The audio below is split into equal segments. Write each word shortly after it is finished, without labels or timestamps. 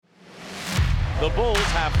The Bulls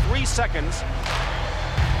have 3 seconds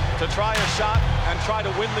to try a shot and try to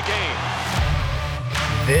win the game.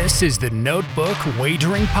 This is the Notebook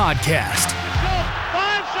Wagering Podcast. Go.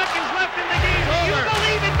 5 seconds left in the game. Do you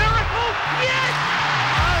believe in miracles? Yes!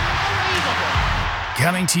 Unbelievable.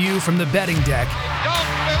 Coming to you from the betting deck. Don't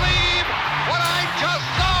believe what I just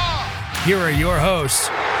saw. Here are your hosts.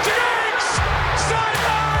 Diggs!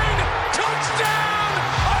 Sideline! Touchdown!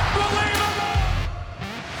 Unbelievable!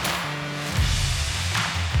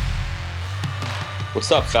 What's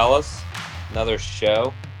up, fellas? Another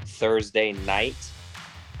show, Thursday night.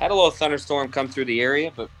 Had a little thunderstorm come through the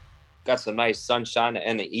area, but got some nice sunshine to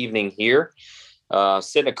end the evening here.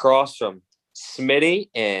 Sitting across from Smitty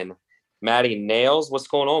and Matty Nails. What's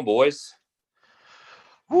going on, boys?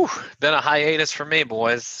 Whew, been a hiatus for me,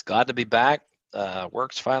 boys. Glad to be back.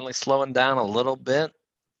 Work's finally slowing down a little bit.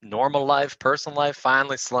 Normal life, personal life,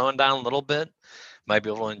 finally slowing down a little bit. Might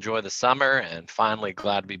be able to enjoy the summer, and finally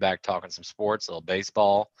glad to be back talking some sports, a little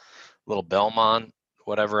baseball, a little Belmont,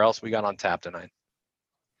 whatever else we got on tap tonight.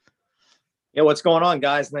 Yeah, what's going on,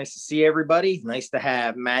 guys? Nice to see everybody. Nice to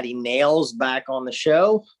have Matty Nails back on the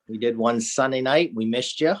show. We did one Sunday night. We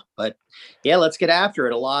missed you, but yeah, let's get after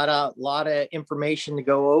it. A lot of information to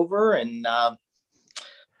go over, and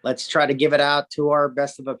let's try to give it out to our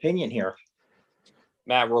best of opinion here.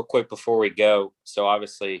 Matt, real quick before we go. So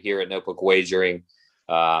obviously here at Notebook Wagering,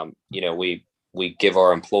 we give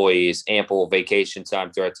our employees ample vacation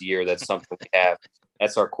time throughout the year. That's something we have.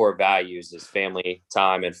 That's our core values, is family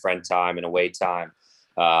time and friend time and away time.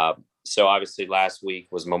 So obviously last week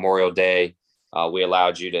was Memorial Day. We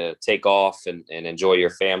allowed you to take off and enjoy your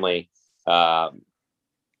family.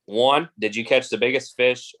 One, did you catch the biggest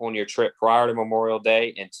fish on your trip prior to Memorial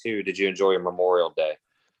Day? And two, did you enjoy your Memorial Day?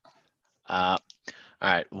 All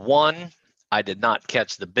right. One, I did not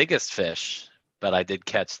catch the biggest fish, but I did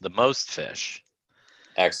catch the most fish.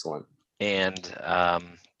 Excellent. And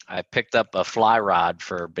I picked up a fly rod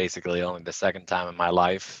for basically only the second time in my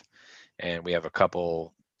life. And we have a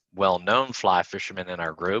couple well-known fly fishermen in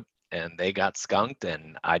our group, and they got skunked,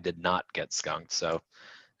 and I did not get skunked. So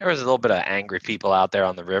there was a little bit of angry people out there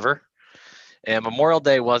on the river. And Memorial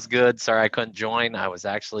Day was good. Sorry I couldn't join. I was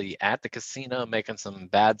actually at the casino making some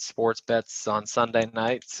bad sports bets on Sunday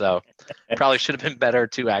night. So probably should have been better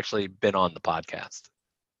to actually been on the podcast.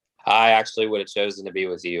 I actually would have chosen to be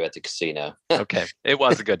with you at the casino. Okay. It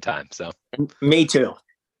was a good time. So Me too.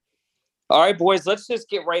 All right, boys, let's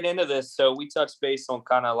just get right into this. So we touched base on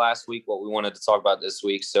kind of last week, what we wanted to talk about this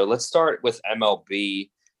week. So let's start with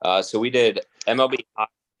MLB. So we did MLB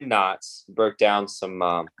Knots, broke down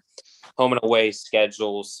some home and away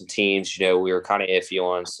schedules, some teams, we were kind of iffy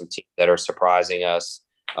on, some teams that are surprising us,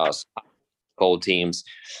 cold teams.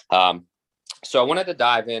 So I wanted to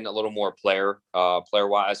dive in a little more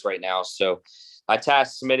player-wise right now. So I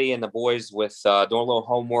tasked Smitty and the boys with doing a little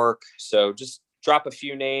homework. So just drop a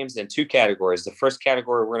few names in 2 categories. The first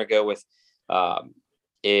category we're going to go with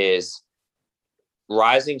is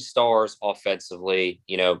rising stars offensively,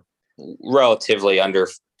 relatively under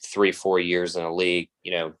 3-4 years in the league.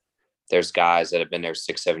 There's guys that have been there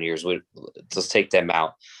 6-7 years. Let's take them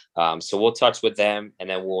out. So we'll touch with them, and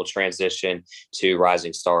then we'll transition to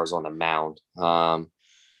rising stars on the mound.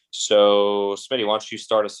 So Smitty, why don't you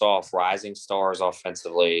start us off? Rising stars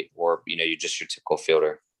offensively, or you just your typical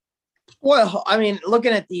fielder? Well, I mean,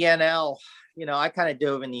 looking at the NL, I kind of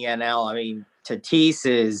dove in the NL. I mean, Tatis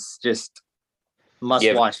is just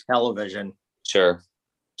must-watch television. Sure.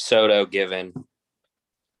 Soto given.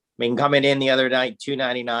 I mean, coming in the other night,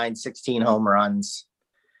 299, 16 home runs,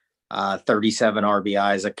 37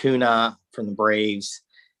 RBIs. Acuna from the Braves,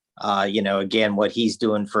 again, what he's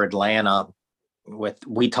doing for Atlanta.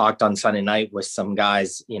 We talked on Sunday night with some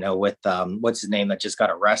guys, with what's his name that just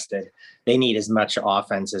got arrested. They need as much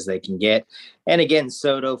offense as they can get. And again,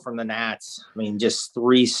 Soto from the Nats. I mean, just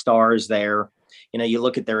 3 stars there. You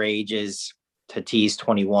look at their ages. Tatis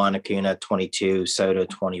 21, Acuna 22, Soto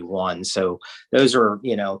 21. So those are,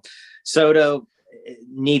 Soto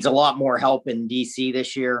needs a lot more help in DC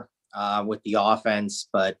this year with the offense,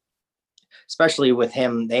 but especially with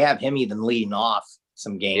him, they have him even leading off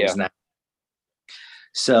some games now.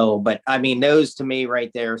 So, but I mean, those to me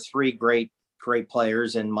right there, 3 great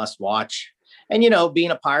players and must watch. And,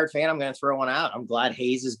 being a Pirate fan, I'm going to throw one out. I'm glad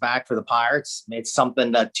Hayes is back for the Pirates. It's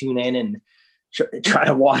something to tune in and try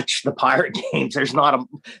to watch the Pirate games. There's not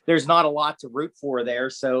a lot to root for there.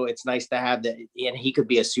 So it's nice to have that. And he could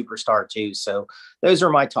be a superstar too. So those are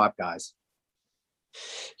my top guys.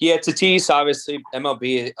 Yeah, Tatis, obviously,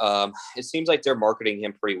 MLB, it seems like they're marketing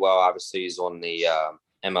him pretty well. Obviously, he's on the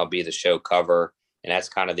MLB The Show cover. and that's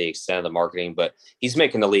kind of the extent of the marketing. But he's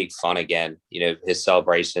making the league fun again. His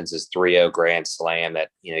celebrations, his 3-0 grand slam that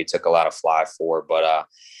he took a lot of fly for, but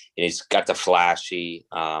and he's got the flashy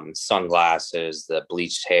sunglasses, the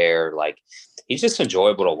bleached hair. Like, he's just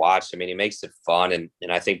enjoyable to watch. I mean, he makes it fun, and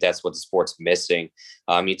I think that's what the sport's missing.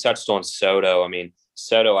 You touched on Soto. I mean,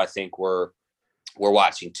 Soto, I think we're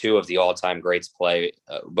watching two of the all-time greats play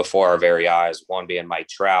before our very eyes, one being Mike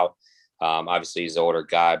Trout. Obviously, he's an older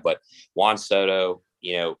guy, but Juan Soto,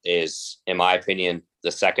 is, in my opinion,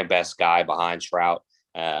 the second best guy behind Trout.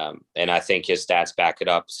 And I think his stats back it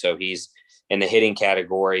up. So he's in the hitting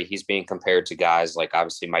category. He's being compared to guys like,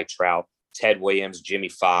 obviously, Mike Trout, Ted Williams, Jimmy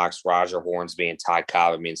Fox, Roger Hornsby, and Ty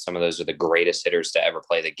Cobb. I mean, some of those are the greatest hitters to ever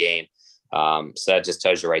play the game. So that just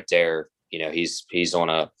tells you right there, he's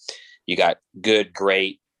on you got good,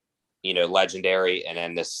 great, legendary, and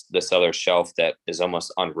then this other shelf that is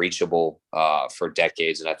almost unreachable for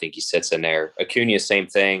decades. And I think he sits in there. Acuna, same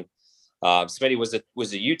thing. Smitty, was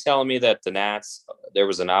it you telling me that the Nats, there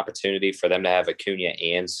was an opportunity for them to have Acuna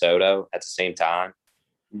and Soto at the same time?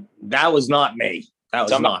 That was not me. That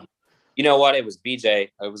was not. You know what? It was BJ.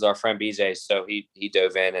 It was our friend BJ. So he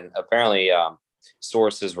dove in, and apparently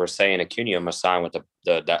sources were saying Acuna must sign with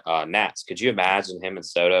the Nats. Could you imagine him and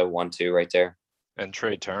Soto 1-2 right there? And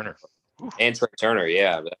Trey Turner. And Trey Turner,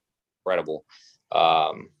 yeah, incredible.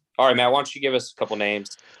 All right, Matt, why don't you give us a couple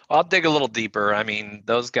names? I'll dig a little deeper. I mean,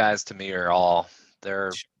 those guys to me are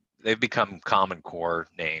they've become common core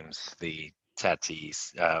names. The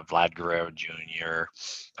Tatis, Vlad Guerrero Jr.,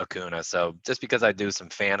 Acuna. So just because I do some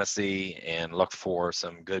fantasy and look for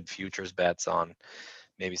some good futures bets on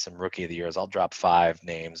maybe some rookie of the years, I'll drop 5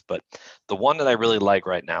 names. But the one that I really like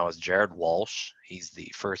right now is Jared Walsh. He's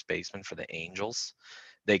the first baseman for the Angels.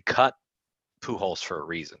 They cut Pujols for a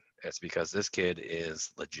reason. It's because this kid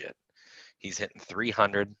is legit. He's hitting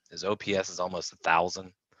 300. His OPS is almost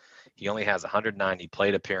 1,000. He only has 190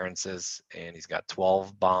 plate appearances, and he's got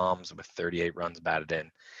 12 bombs with 38 runs batted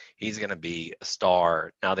in. He's going to be a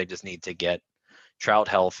star. Now they just need to get Trout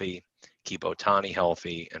healthy, keep Ohtani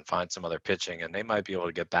healthy, and find some other pitching, and they might be able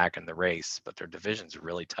to get back in the race, but their division's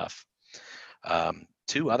really tough.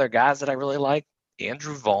 2 other guys that I really like,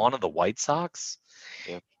 Andrew Vaughn of the White Sox.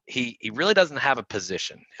 Yeah. He really doesn't have a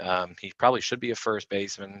position. He probably should be a first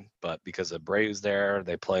baseman, but because of Braves there,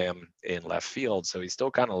 they play him in left field, so he's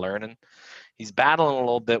still kind of learning. He's battling a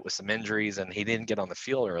little bit with some injuries, and he didn't get on the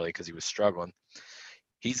field early because he was struggling.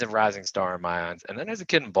 He's a rising star in my eyes. And then there's a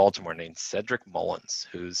kid in Baltimore named Cedric Mullins,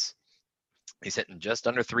 he's hitting just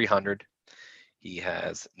under 300. He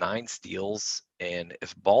has 9 steals, and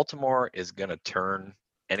if Baltimore is going to turn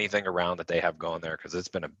anything around that they have going there, because it's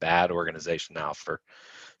been a bad organization now for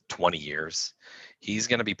 20 years, he's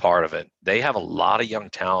going to be part of it. They have a lot of young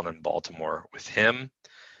talent in Baltimore with him,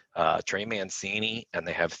 Trey Mancini, and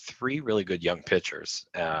they have 3 really good young pitchers.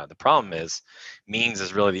 The problem is Means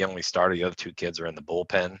is really the only starter. The other 2 kids are in the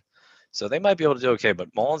bullpen, so they might be able to do okay,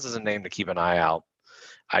 but Mullins is a name to keep an eye out.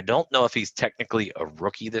 I don't know if he's technically a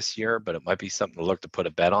rookie this year, but it might be something to look to put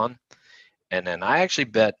a bet on. And then I actually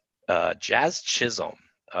bet Jazz Chisholm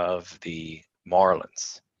of the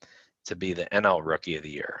Marlins to be the NL Rookie of the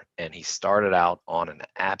Year. And he started out on an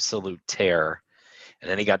absolute tear, and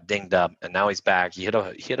then he got dinged up, and now he's back. He hit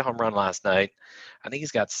a home run last night. I think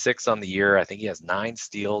he's got 6 on the year. I think he has 9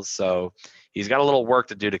 steals. So he's got a little work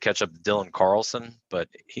to do to catch up to Dylan Carlson, but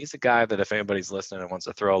he's a guy that if anybody's listening and wants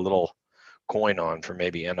to throw a little coin on for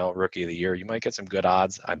maybe NL Rookie of the Year, you might get some good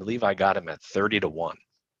odds. I believe I got him at 30-1.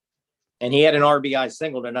 And he had an RBI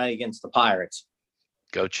single tonight against the Pirates.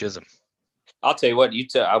 Go Chisholm. I'll tell you what,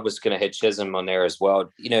 I was going to hit Chisholm on there as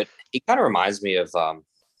well. He kind of reminds me of,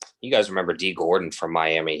 you guys remember D. Gordon from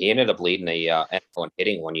Miami. He ended up leading the NFL in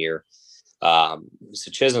hitting one year.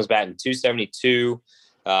 So Chisholm's batting 272.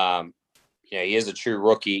 He is a true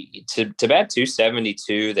rookie. To bat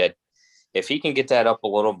 272, that if he can get that up a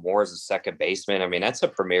little more as a second baseman, I mean, that's a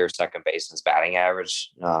premier second baseman's batting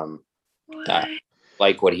average.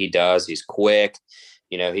 Like what he does. He's quick.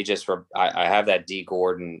 I have that D.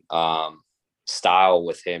 Gordon style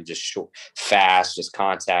with him, just short, fast, just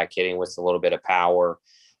contact hitting with a little bit of power.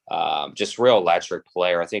 Just real electric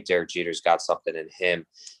player. I think Derek Jeter's got something in him.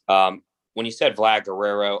 When you said Vlad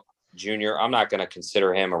Guerrero Jr., I'm not going to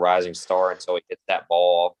consider him a rising star until he hits that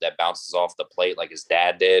ball that bounces off the plate like his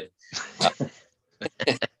dad did.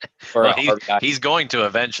 He's going to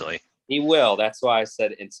eventually. He will. That's why I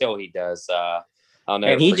said until he does.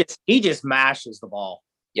 And he just mashes the ball.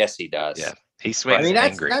 Yes, he does. Yeah, he swings. I mean,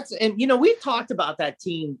 angry. We've talked about that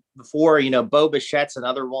team before. Bo Bichette's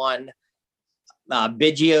another one.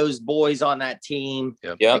 Biggio's boys on that team.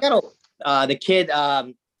 Yep. They got the kid.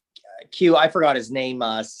 Q, I forgot his name.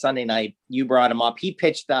 Sunday night, you brought him up. He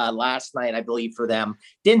pitched last night, I believe, for them.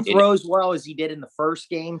 Didn't throw as well as he did in the first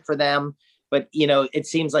game for them, but it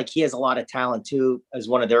seems like he has a lot of talent too, as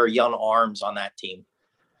one of their young arms on that team.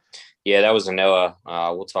 Yeah, that was a Noah.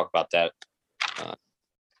 We'll talk about that.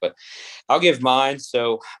 But I'll give mine.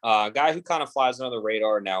 So a guy who kind of flies under the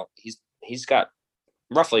radar now, he's got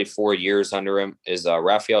roughly 4 years under him, is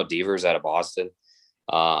Rafael Devers out of Boston.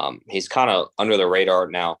 He's kind of under the radar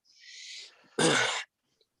now.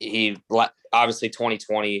 He obviously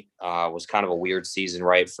 2020 was kind of a weird season,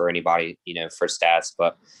 right, for anybody, for stats,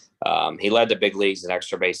 but he led the big leagues in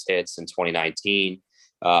extra base hits in 2019,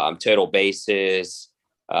 total bases.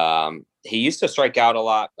 He used to strike out a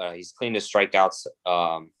lot. He's cleaned his strikeouts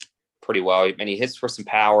pretty well. And he hits for some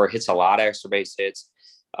power, hits a lot of extra base hits.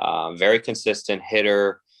 Very consistent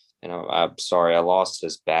hitter. I'm sorry, I lost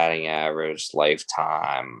his batting average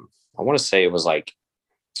lifetime. I want to say it was like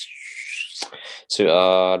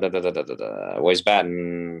well, he's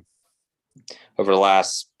batting over the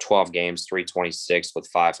last 12 games, 326 with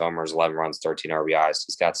 5 homers, 11 runs, 13 RBIs.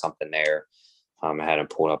 He's got something there. I had him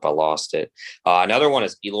pulled up. I lost it. Another one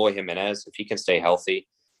is Eloy Jimenez. If he can stay healthy,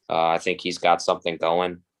 I think he's got something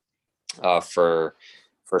going for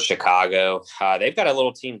Chicago. They've got a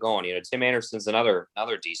little team going. Tim Anderson's another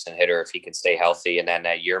decent hitter if he can stay healthy. And then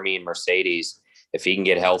Yermin Mercedes, if he can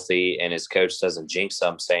get healthy and his coach doesn't jinx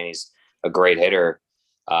him saying he's a great hitter,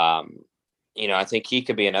 I think he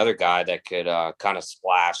could be another guy that could kind of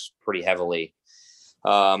splash pretty heavily.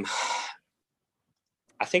 I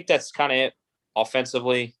think that's kind of it.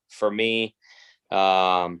 Offensively for me,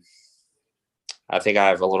 I think I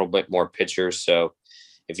have a little bit more pitchers. So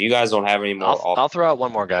if you guys don't have any more, I'll throw out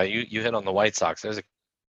one more guy. You hit on the White Sox. There's a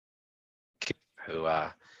kid who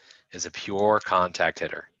is a pure contact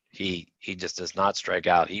hitter. He just does not strike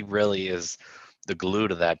out. He really is the glue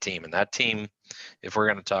to that team. And that team, if we're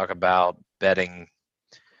going to talk about betting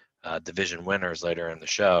division winners later in the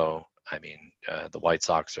show, I mean, the White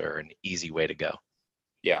Sox are an easy way to go.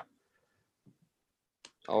 Yeah.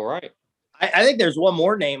 All right. I think there's one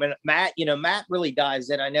more name, and Matt really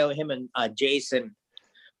dives in. I know him and Jason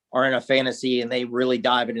are in a fantasy, and they really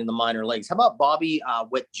dive into the minor leagues. How about Bobby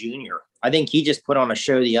Witt Jr.? I think he just put on a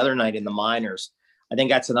show the other night in the minors. I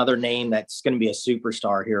think that's another name that's going to be a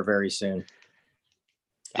superstar here very soon.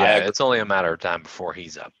 Yeah, it's only a matter of time before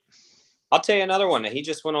he's up. I'll tell you another one that he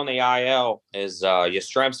just went on the IL is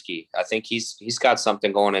Yastrzemski. I think he's got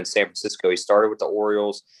something going in San Francisco. He started with the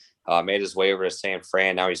Orioles. Made his way over to San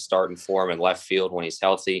Fran. Now he's starting for him in left field when he's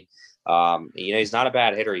healthy. He's not a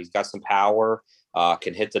bad hitter. He's got some power,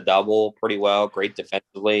 can hit the double pretty well, great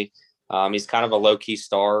defensively. He's kind of a low-key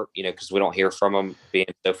star, because we don't hear from him being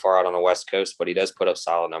so far out on the West Coast, but he does put up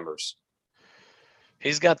solid numbers.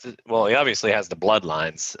 He's got he obviously has the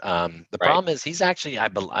bloodlines. The problem is he's actually, I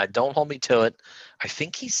don't hold me to it, I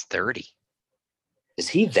think he's 30. Is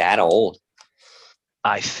he that old?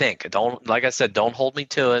 I think. Like I said, don't hold me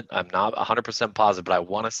to it. I'm not 100% positive, but I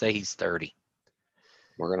want to say he's 30.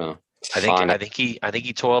 We're gonna. I think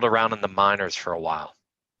he toiled around in the minors for a while.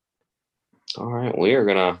 All right, we are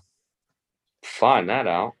gonna find that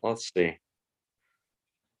out. Let's see.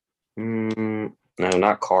 No,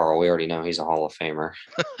 not Carl. We already know he's a Hall of Famer.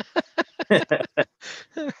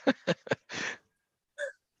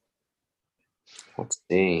 Let's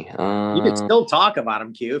see. You can still talk about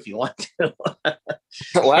him, Q, if you want to.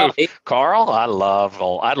 Well, Carl, I loved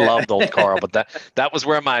old Carl, but that was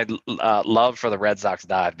where my love for the Red Sox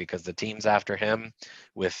died, because the teams after him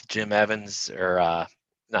with Jim Evans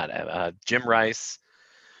Jim Rice,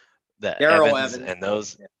 Darrell Evans, and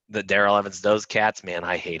the Darrell Evans, those cats, man,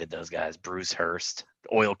 I hated those guys. Bruce Hurst,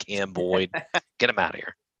 Oil Can Boyd, get him out of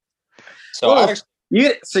here. So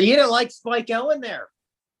you didn't like Spike Owen there?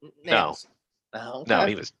 No. Oh, okay. No,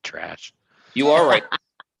 he was trash. You are right.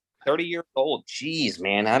 30 years old. Jeez,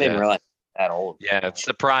 man. I didn't realize that old. Yeah, it's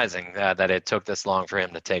surprising that it took this long for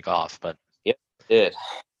him to take off. But yep, it did.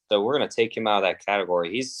 So we're going to take him out of that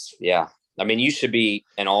category. I mean, you should be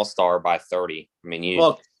an all-star by 30. I mean,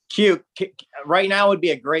 Well, Q, right now would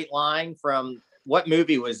be a great line from what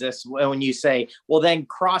movie was this when you say, well, then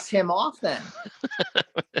cross him off then?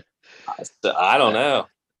 I don't know.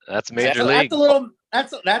 That's major league.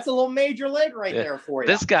 That's a little major league right there for you.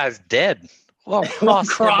 This guy's dead. Well,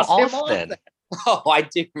 cross him off then. Oh, I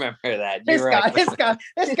do remember that.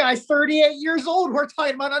 This guy's 38 years old. We're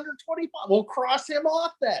talking about under 25. We'll cross him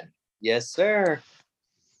off then. Yes, sir.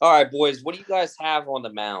 All right, boys. What do you guys have on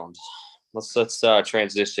the mound? Let's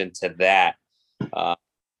transition to that.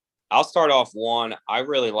 I'll start off one. I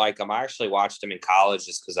really like him. I actually watched him in college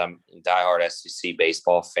just because I'm a diehard SEC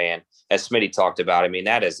baseball fan. As Smitty talked about, I mean,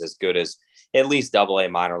 that is as good as at least AA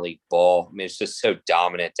minor league ball. I mean, it's just so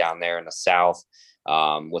dominant down there in the South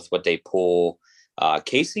with what they pull.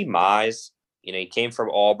 Casey Mize, he came from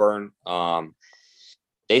Auburn.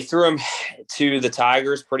 They threw him to the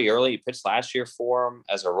Tigers pretty early. He pitched last year for him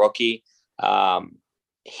as a rookie.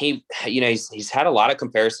 He's had a lot of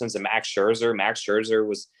comparisons to Max Scherzer. Max Scherzer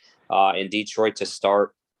was in Detroit to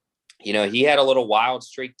start. He had a little wild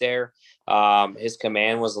streak there. His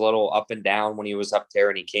command was a little up and down when he was up there,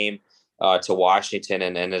 and he came to Washington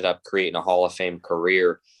and ended up creating a Hall of Fame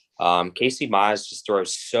career. Casey Mize just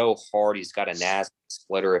throws so hard. He's got a nasty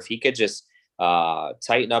splitter. If he could just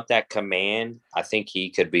tighten up that command, I think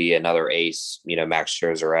he could be another ace, Max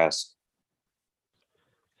Scherzer-esque.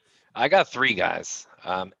 I got 3 guys,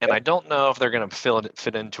 and I don't know if they're going to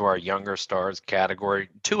fit into our younger stars category.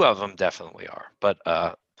 2 of them definitely are, but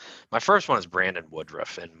my first one is Brandon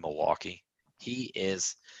Woodruff in Milwaukee. He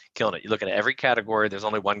is killing it. You look at every category, there's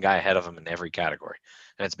only one guy ahead of him in every category,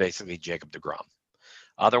 and it's basically Jacob deGrom.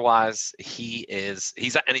 Otherwise, he's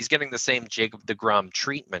getting the same Jacob deGrom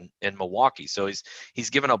treatment in Milwaukee. So he's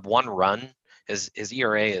given up 1 run. His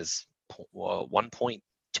ERA is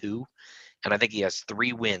 1.2. And I think he has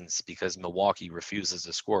 3 wins because Milwaukee refuses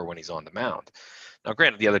to score when he's on the mound. Now,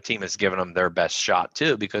 granted, the other team has given them their best shot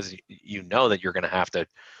too, because you know that you're going to have to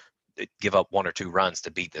give up 1 or 2 runs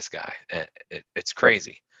to beat this guy. It's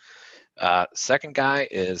crazy. Second guy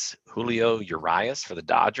is Julio Urias for the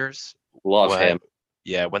Dodgers. Love him.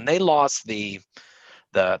 Yeah, when they lost the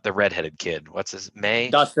redheaded kid, what's his May?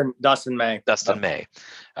 Dustin May.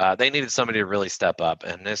 They needed somebody to really step up,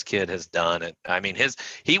 and this kid has done it. I mean,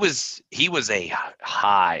 he was a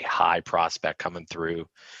high prospect coming through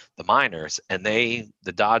the minors, and the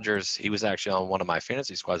Dodgers. He was actually on one of my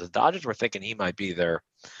fantasy squads. The Dodgers were thinking he might be their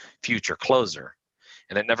future closer,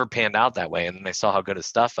 and it never panned out that way. And then they saw how good his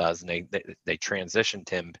stuff was, and they transitioned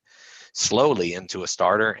him slowly into a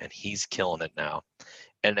starter, and he's killing it now.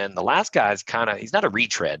 And then the last guy is he's not a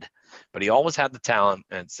retread, but he always had the talent,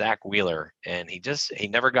 and Zach Wheeler. And he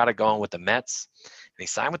never got it going with the Mets, and he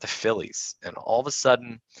signed with the Phillies. And all of a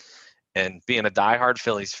sudden, and being a diehard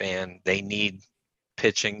Phillies fan, they need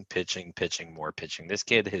pitching, more pitching. This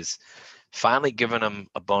kid has finally given him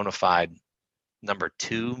a bona fide number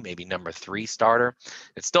 2, maybe number 3 starter.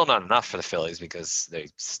 It's still not enough for the Phillies because they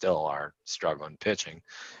still are struggling pitching,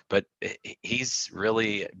 but he's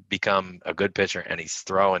really become a good pitcher, and he's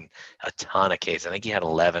throwing a ton of Ks. I think he had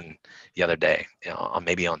 11 the other day,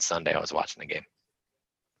 maybe on Sunday. I was watching the game.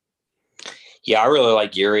 Yeah, I really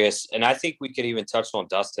like Urias, and I think we could even touch on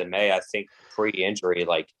Dustin May. I think pre-injury,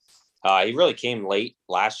 he really came late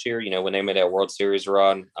last year, when they made that World Series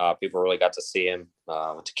run. People really got to see him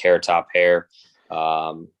with the carrot top hair.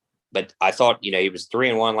 But I thought, he was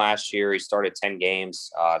 3-1 last year. He started 10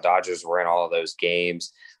 games. Dodgers were in all of those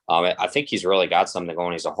games. I think he's really got something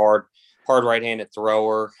going. He's a hard right-handed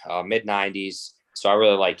thrower, mid-90s. So I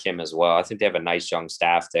really like him as well. I think they have a nice young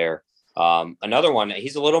staff there. Another one,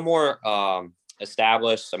 he's a little more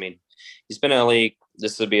established. I mean, he's been in the league.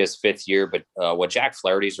 This will be his 5th year, but what Jack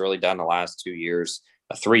Flaherty's really done the last 2 years,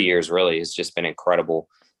 3 years really, has just been incredible.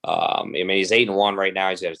 I mean, he's 8-1 right now.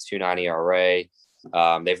 He's got a 2.90 ERA.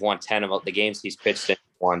 They've won 10 of the games he's pitched in,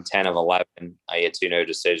 won 10 of 11. He had 2 no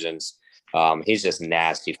decisions. He's just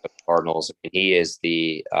nasty for the Cardinals. I mean, he is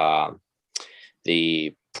the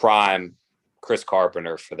prime Chris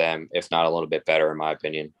Carpenter for them, if not a little bit better, in my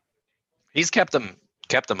opinion. He's kept them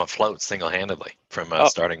afloat single-handedly from a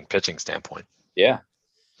starting pitching standpoint. Yeah,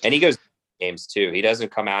 and he goes games too. He doesn't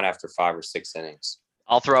come out after 5 or 6 innings.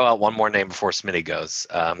 I'll throw out one more name before Smitty goes.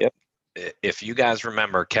 Yep. If you guys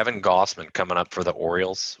remember, Kevin Gossman coming up for the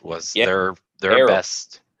Orioles was their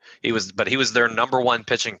best. He was their number 1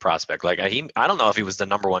 pitching prospect. I don't know if he was the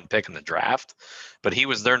number 1 pick in the draft, but he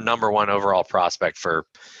was their number 1 overall prospect for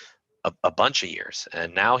a bunch of years.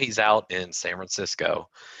 And now he's out in San Francisco.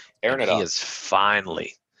 He has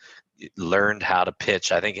finally learned how to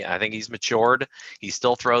pitch. I think he's matured. He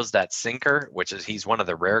still throws that sinker, he's one of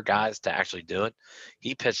the rare guys to actually do it.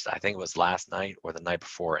 He pitched, I think it was last night or the night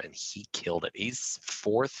before, and he killed it. He's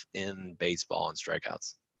 4th in baseball in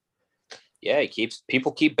strikeouts. Yeah,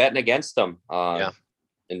 people keep betting against him. Giants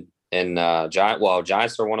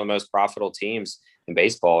are one of the most profitable teams in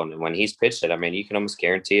baseball, and when he's pitched it, I mean, you can almost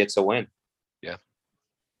guarantee it's a win. Yeah.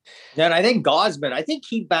 Then I think Gausman,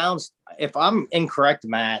 he bounced. If I'm incorrect,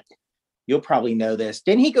 Matt, you'll probably know this.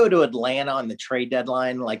 Didn't he go to Atlanta on the trade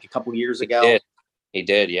deadline a couple years ago? He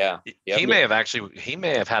did, yeah. Yep. He may have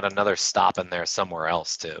had another stop in there somewhere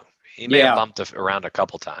else too. He may have bumped around a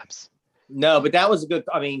couple times. No, but that was a good.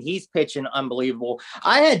 I mean, he's pitching unbelievable.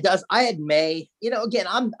 I had May. Again,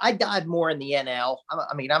 I dive more in the NL.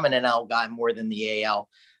 I'm an NL guy more than the AL.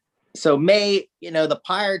 So May, the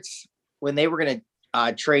Pirates, when they were going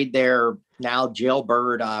to trade their now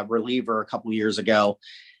jailbird reliever a couple years ago,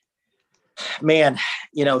 man,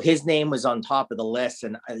 his name was on top of the list,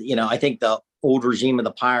 and I think the old regime of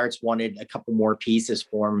the Pirates wanted a couple more pieces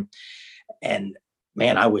for him, and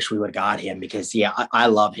man, I wish we would have got him because, I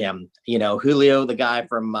love him. Julio, the guy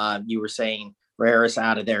from, you were saying, Raris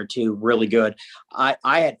out of there too, really good. I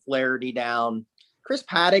had Flaherty down. Chris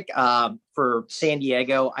Paddock for San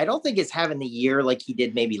Diego, I don't think is having the year like he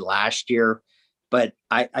did maybe last year, but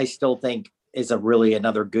I still think is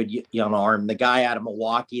another good young arm. The guy out of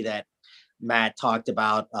Milwaukee that Matt talked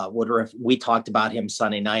about, Woodruff, we talked about him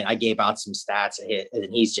Sunday night. I gave out some stats,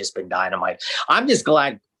 and he's just been dynamite. I'm just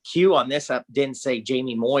glad Q on this up didn't say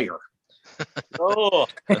Jamie Moyer. Oh.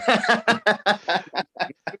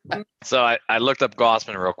 So I looked up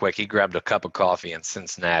Gossman real quick. He grabbed a cup of coffee in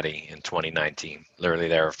Cincinnati in 2019. Literally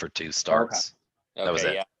there for 2 starts. Okay. That was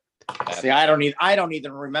it. Yeah. See, I don't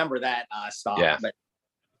even remember that stop. Yeah. But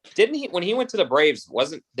didn't he, when he went to the Braves,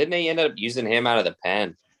 didn't they end up using him out of the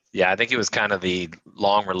pen? Yeah, I think he was kind of the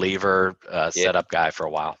long reliever setup guy for a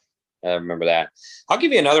while. I remember that. I'll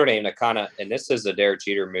give you another name that and this is a Derek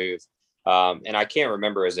Jeter move. And I can't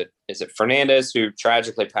remember, is it Fernandez who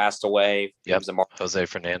tragically passed away? Yep, Jose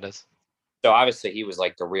Fernandez. So obviously he was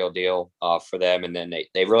like the real deal for them. And then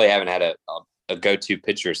they really haven't had a go-to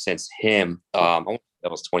pitcher since him. That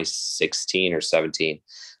was 2016 or 17.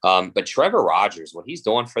 But Trevor Rogers, what he's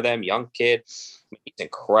doing for them, young kid, he's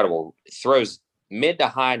incredible. He throws mid to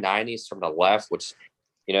high 90s from the left, which,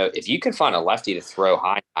 if you can find a lefty to throw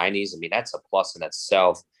high 90s, I mean, that's a plus in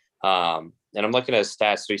itself. And I'm looking at his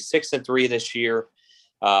stats. So he's 6-3 this year.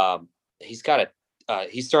 He's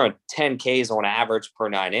throwing 10 Ks on average per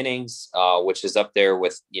 9 innings, which is up there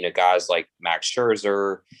with, guys like Max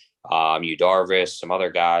Scherzer, Yu Darvish, some other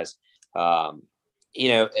guys.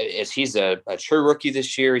 He's a true rookie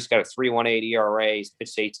this year. He's got a 3.18 ERA. He's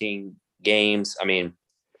pitched 18 games. I mean,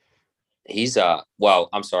 he's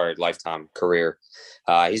lifetime career.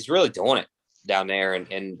 He's really doing it down there,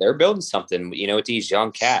 and they're building something, with these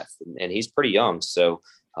young cats, and he's pretty young. So,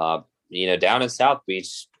 down in South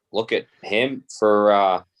Beach, look at him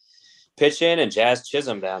for pitching, and Jazz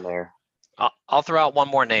Chisholm down there. I'll throw out one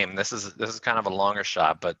more name. This is kind of a longer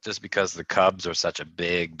shot, but just because the Cubs are such a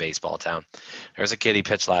big baseball town, there's a kid he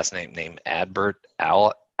pitched last name named Adbert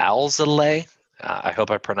Alzolay. I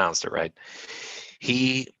hope I pronounced it right.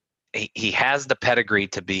 He has the pedigree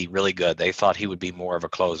to be really good. They thought he would be more of a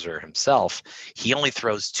closer himself. He only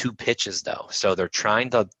throws 2 pitches though. So they're trying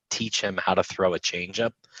to teach him how to throw a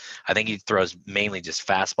changeup. I think he throws mainly just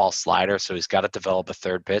fastball slider. So he's got to develop a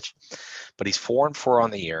 3rd pitch, but he's 4-4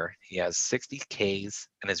 on the year. He has 60 Ks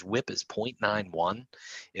and his whip is .91.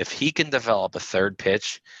 If he can develop a 3rd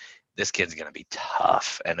pitch, this kid's going to be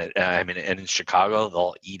tough. And and in Chicago,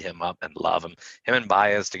 they'll eat him up and love him. Him and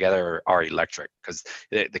Baez together are electric because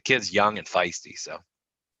the kid's young and feisty. So,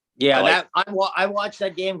 yeah, I watched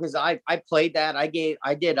that game because I played that. I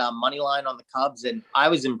did a money line on the Cubs, and I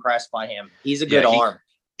was impressed by him. He's a good arm.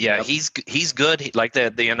 Yeah, he's good. Like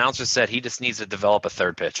the announcer said, he just needs to develop a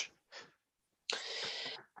 3rd pitch.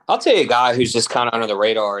 I'll tell you a guy who's just kind of under the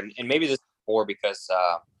radar, and maybe this is more because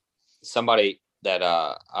somebody that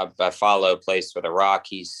I follow plays for the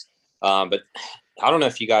Rockies. But I don't know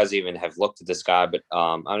if you guys even have looked at this guy, but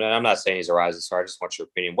I'm not saying he's a rising star. I just want your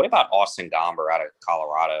opinion. What about Austin Gomber out of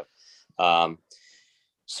Colorado?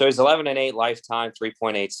 So he's 11-8 lifetime,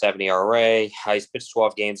 3.87 ERA. He's pitched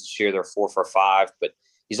 12 games this year. They're 4 for 5, but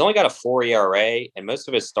he's only got a 4 ERA, and most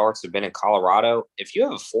of his starts have been in Colorado. If you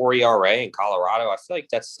have a 4 ERA in Colorado, I feel like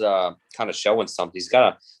that's kind of showing something. He's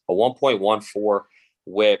got a 1.14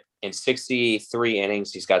 whip. In 63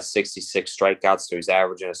 innings, he's got 66 strikeouts, so he's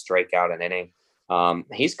averaging a strikeout an inning.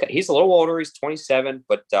 He's a little older. He's 27,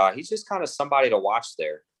 but he's just kind of somebody to watch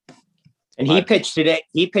there. And he pitched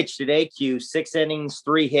today, Q, 6 innings,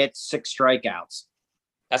 3 hits, 6 strikeouts.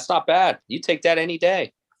 That's not bad. You take that any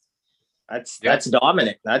day. That's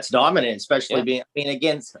dominant. That's dominant, especially being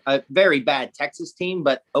against a very bad Texas team.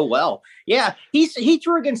 But oh well, yeah. He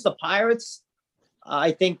threw against the Pirates.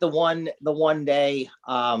 I think the one day,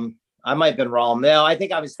 I might have been wrong. No, I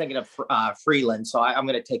think I was thinking of Freeland. So I'm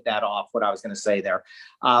going to take that off what I was going to say there.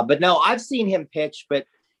 But no, I've seen him pitch, but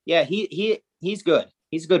yeah, he's good.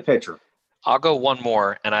 He's a good pitcher. I'll go one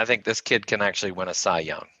more. And I think this kid can actually win a Cy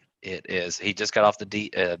Young. He just got off the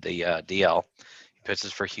DL. He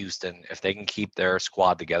pitches for Houston. If they can keep their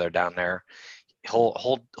squad together down there,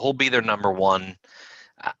 He'll be their number one.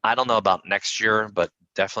 I don't know about next year, but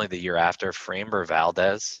definitely the year after. Framber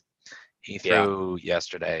Valdez, he threw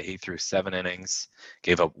yesterday. He threw 7 innings,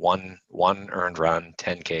 gave up one earned run,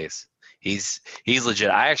 10 Ks. He's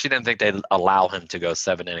legit. I actually didn't think they'd allow him to go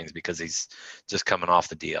 7 innings because he's just coming off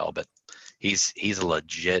the DL, but he's a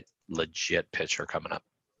legit pitcher coming up.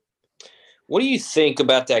 What do you think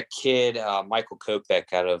about that kid, Michael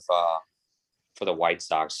Kopech, out of for the White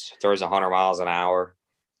Sox? Throws 100 miles an hour.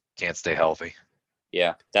 Can't stay healthy.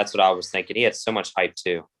 Yeah, that's what I was thinking. He had so much hype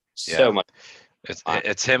too. So much.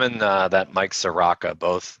 It's him and that Mike Soraka,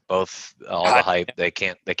 both all the hype. They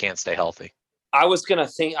can't stay healthy. I was gonna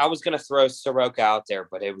throw Soroka out there,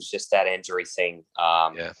 but it was just that injury thing.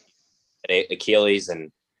 Achilles,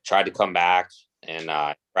 and tried to come back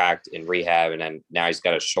and cracked in rehab, and then now he's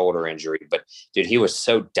got a shoulder injury. But dude, he was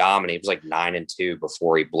so dominant. He was like 9-2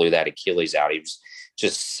 before he blew that Achilles out. He was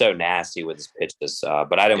just so nasty with his pitches.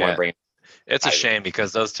 But I didn't want to bring. It's a shame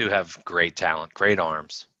because those two have great talent, great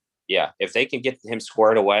arms. Yeah, if they can get him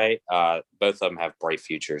squared away, both of them have bright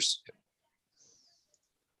futures.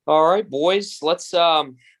 All right, boys. Let's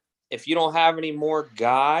if you don't have any more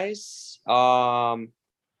guys,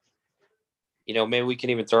 maybe we can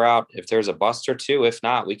even throw out if there's a bust or two. If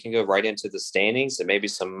not, we can go right into the standings and maybe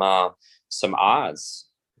some odds.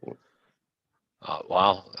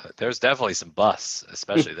 There's definitely some busts,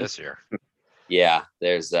 especially this year. Yeah,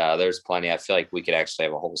 there's plenty. I feel like we could actually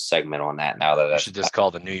have a whole segment on that now that I should just call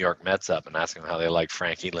the New York Mets up and ask them how they like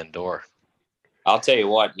Frankie Lindor. I'll tell you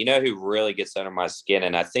what, who really gets under my skin,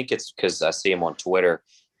 and I think it's because I see him on Twitter,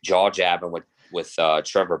 jaw jabbing with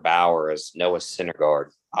Trevor Bauer as Noah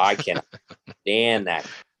Syndergaard. I can't stand that.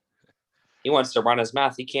 He wants to run his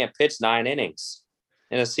mouth. He can't pitch 9 innings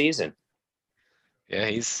in a season. Yeah,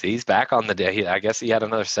 he's back on the day. I guess he had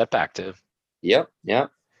another setback too. Yep.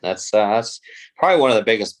 That's probably one of the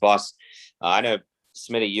biggest busts. I know,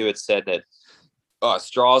 Smitty, you had said that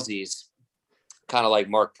Strawsy's kind of like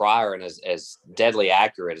Mark Pryor, and as deadly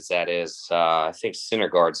accurate as that is, I think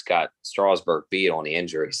Syndergaard's got Strasburg beat on the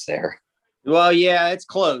injuries there. Well, yeah, it's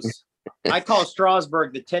close. I call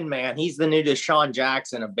Strasburg the Tin Man. He's the new Deshaun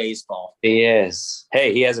Jackson of baseball. He is.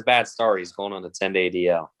 Hey, he has a bad start. He's going on the 10-day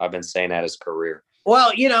DL. I've been saying that his career.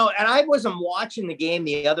 Well, and I wasn't watching the game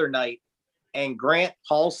the other night, and Grant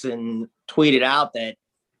Paulson tweeted out that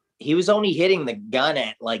he was only hitting the gun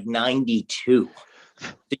at like 92.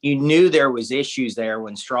 You knew there was issues there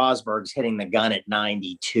when Strasburg's hitting the gun at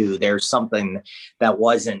 92. There's something that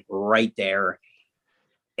wasn't right there.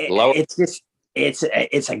 It's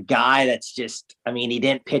a guy that's just, he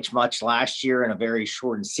didn't pitch much last year in a very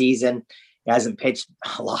shortened season. He hasn't pitched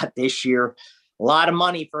a lot this year. A lot of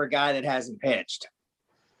money for a guy that hasn't pitched.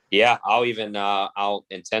 Yeah, I'll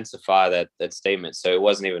intensify that statement. So it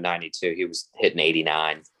wasn't even 92. He was hitting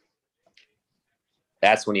 89.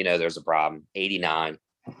 That's when there's a problem. 89.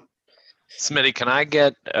 Smitty, can I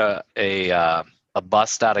get a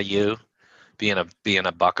bust out of you? Being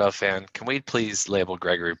a Bucco fan, can we please label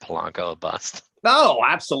Gregory Polanco a bust? No,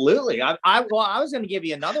 absolutely. I was going to give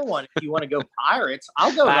you another one if you want to go Pirates.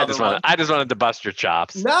 I'll go. I just wanted to bust your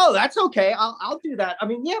chops. No, that's okay. I'll do that.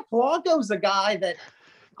 Polanco's a guy that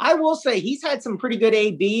I will say he's had some pretty good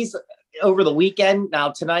ABs over the weekend. Now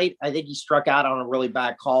tonight, I think he struck out on a really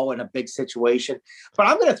bad call in a big situation. But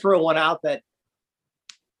I'm going to throw one out that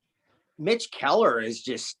Mitch Keller is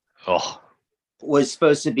just was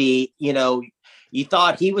supposed to be. You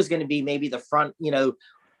thought he was going to be maybe the front.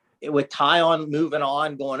 With Tyon moving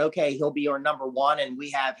on, going, okay, he'll be our number one, and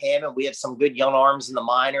we have him, and we have some good young arms in the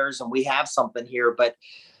minors, and we have something here. But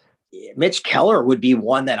Mitch Keller would be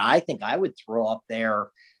one that I think I would throw up there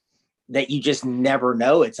that you just never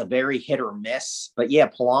know. It's a very hit or miss. But yeah,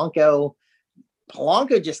 Polanco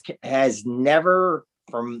just has never,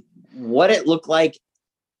 from what it looked like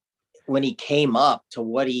when he came up to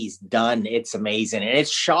what he's done, it's amazing. And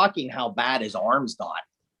it's shocking how bad his arms got.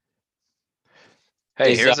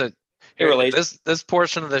 Hey, this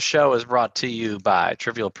portion of the show is brought to you by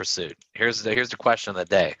Trivial Pursuit. Here's the question of the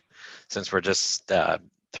day, since we're just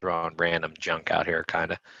throwing random junk out here,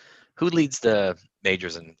 kind of. Who leads the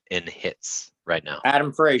majors in hits right now?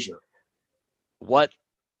 Adam Frazier. What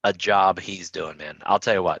a job he's doing, man. I'll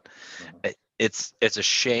tell you what. It's a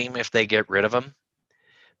shame if they get rid of him,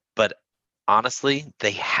 but honestly,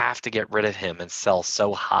 they have to get rid of him and sell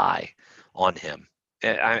so high on him.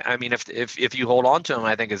 If you hold on to him,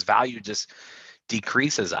 I think his value just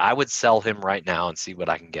decreases. I would sell him right now and see what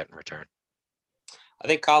I can get in return. I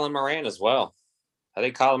think Colin Moran as well. I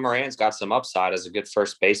think Colin Moran's got some upside as a good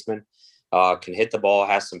first baseman. Can hit the ball,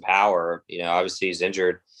 has some power. Obviously he's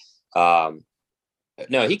injured.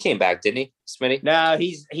 No, he came back, didn't he, Smitty? No,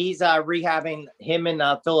 he's rehabbing. Him and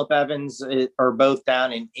Phillip Evans are both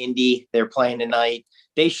down in Indy. They're playing tonight.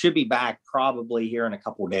 They should be back probably here in a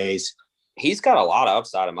couple of days. He's got a lot of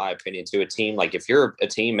upside, in my opinion, to a team. Like if you're a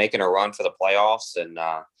team making a run for the playoffs, and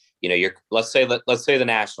you're let's say the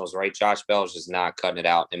Nationals, right? Josh Bell's just not cutting it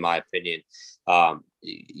out, in my opinion.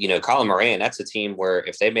 Colin Moran, that's a team where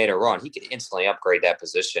if they made a run, he could instantly upgrade that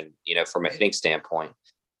position, from a hitting standpoint.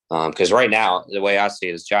 Because right now, the way I see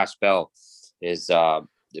it is Josh Bell is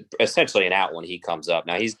essentially an out when he comes up.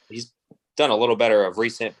 Now he's done a little better of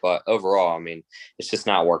recent, but overall, I mean, it's just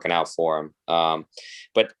not working out for him.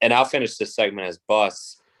 And I'll finish this segment as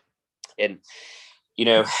busts. And,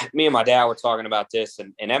 me and my dad were talking about this,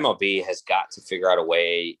 and MLB has got to figure out a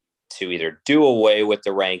way to either do away with the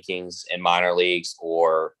rankings in minor leagues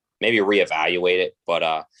or maybe reevaluate it.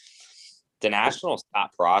 But the Nationals'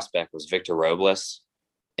 top prospect was Victor Robles,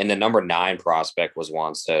 and the number 9 prospect was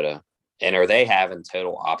Juan Soto. And are they having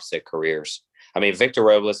total opposite careers? I mean, Victor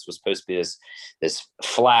Robles was supposed to be this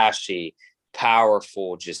flashy,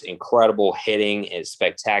 powerful, just incredible hitting and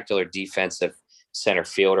spectacular defensive center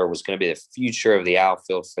fielder, was going to be the future of the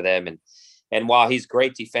outfield for them. And while he's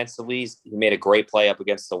great defensively, he made a great play up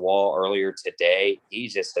against the wall earlier today. He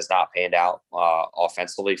just has not panned out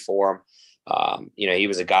offensively for him. He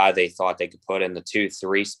was a guy they thought they could put in the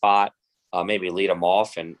 2-3 spot, maybe lead him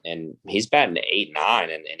off, and he's batting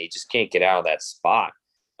 8-9, and he just can't get out of that spot.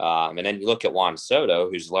 And then you look at Juan Soto,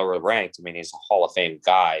 who's lower ranked. I mean, he's a Hall of Fame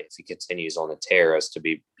guy if he continues on the tear as to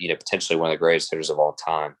be, potentially one of the greatest hitters of all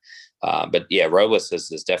time. But yeah, Robles has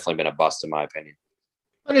definitely been a bust in my opinion.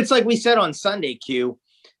 But it's like we said on Sunday, Q,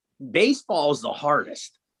 baseball is the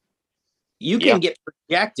hardest. You can get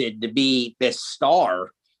projected to be this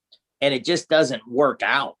star, and it just doesn't work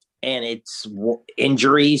out. And it's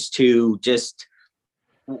injuries to just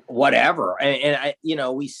whatever. And I,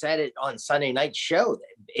 we said it on Sunday night show.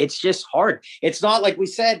 It's just hard. It's not like we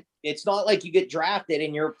said, it's not like you get drafted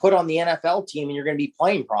and you're put on the NFL team and you're going to be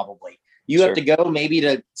playing probably. You have to go maybe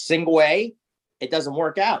to single A. It doesn't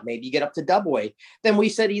work out. Maybe you get up to double A. Then we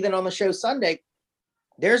said even on the show Sunday,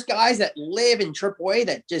 there's guys that live in triple A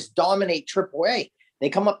that just dominate triple A. They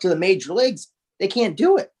come up to the major leagues. They can't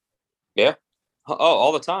do it. Yeah. Oh,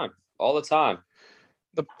 all the time. All the time.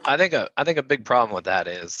 I think a big problem with that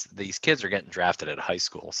is these kids are getting drafted at high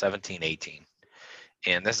school, 17, 18.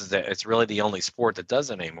 And it's really the only sport that does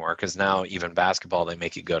it anymore, because now even basketball, they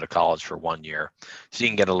make you go to college for 1 year so you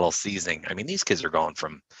can get a little seasoning. I mean, these kids are going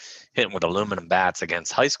from hitting with aluminum bats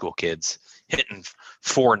against high school kids, hitting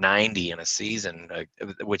 490 in a season,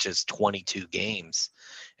 which is 22 games.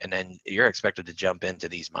 And then you're expected to jump into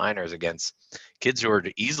these minors against kids who are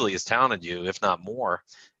easily as talented you, if not more.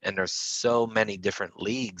 And there's so many different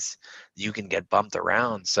leagues you can get bumped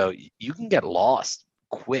around. So you can get lost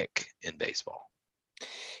quick in baseball.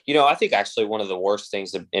 I think actually one of the worst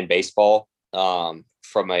things in baseball,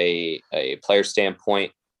 from a player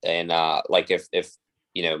standpoint, and if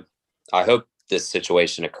I hope this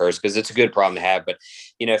situation occurs because it's a good problem to have. But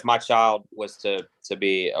if my child was to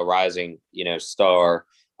be a rising star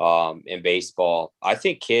in baseball, I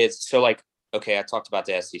think kids. So okay, I talked about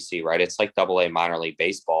the SEC, right? It's like AA minor league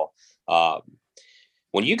baseball.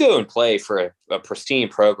 When you go and play for a pristine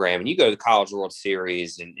program and you go to the College World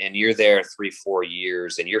Series and you're there 3-4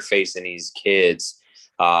 years and you're facing these kids,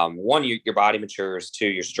 one, your body matures, 2,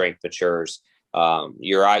 your strength matures,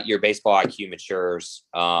 your baseball IQ matures,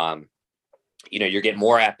 you're getting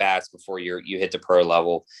more at bats before you hit the pro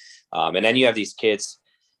level. And then you have these kids,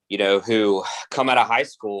 who come out of high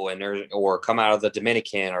school or come out of the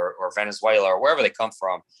Dominican or Venezuela or wherever they come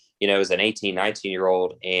from, as an 18,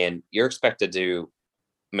 19-year-old, and you're expected to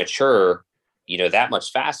mature, that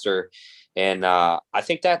much faster. And I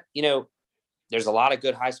think that, there's a lot of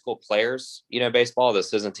good high school players, baseball.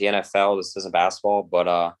 This isn't the NFL, this isn't basketball,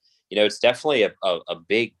 but it's definitely a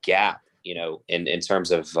big gap, in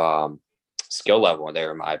terms of skill level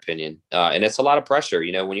there, in my opinion. And it's a lot of pressure,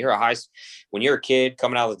 when you're a kid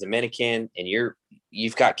coming out of the Dominican and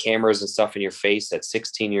you've got cameras and stuff in your face at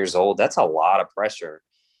 16 years old, that's a lot of pressure.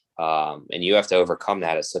 And you have to overcome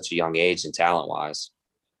that at such a young age and talent wise.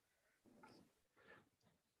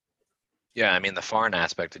 Yeah, I mean, the foreign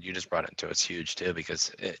aspect that you just brought into it's huge too,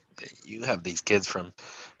 because you have these kids from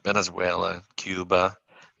Venezuela, Cuba,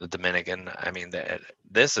 the Dominican. I mean,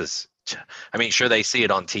 sure, they see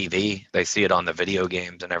it on TV, they see it on the video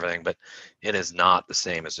games and everything, but it is not the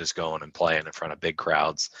same as just going and playing in front of big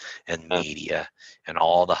crowds and media and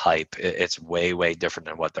all the hype. It's way, way different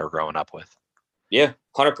than what they're growing up with. Yeah,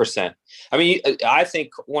 100%. I mean, I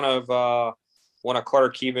think one of one of Carter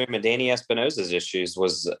Kieboom and Danny Espinosa's issues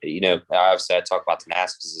was, obviously I talk about the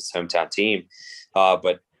Nats because it's his hometown team,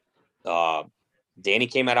 but Danny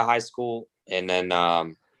came out of high school, and then I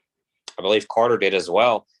believe Carter did as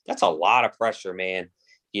well. That's a lot of pressure, man.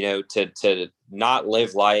 To not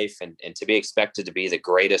live life and to be expected to be the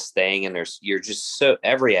greatest thing. And you're just so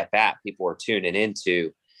every at bat people are tuning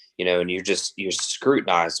into, and you're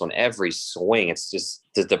scrutinized on every swing. It's just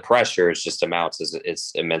the pressure is just amounts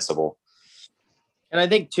it's immensible. And I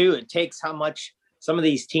think too, it takes how much some of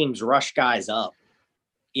these teams rush guys up.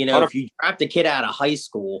 If you draft a kid out of high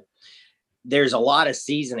school, there's a lot of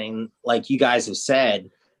seasoning, like you guys have said,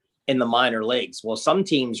 in the minor leagues. Well, some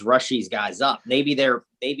teams rush these guys up. Maybe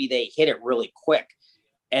they hit it really quick.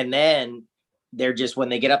 And then they're just, when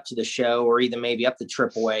they get up to the show or even maybe up to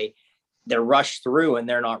AAA, they're rushed through and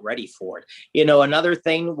they're not ready for it. Another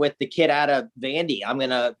thing with the kid out of Vandy, I'm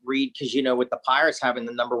going to read, because, with the Pirates having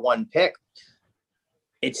the number 1 pick,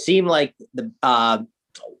 it seemed like the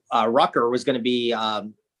Rucker was going to be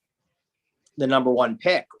the number 1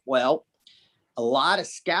 pick. Well, a lot of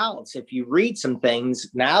scouts, if you read some things,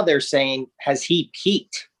 now they're saying, has he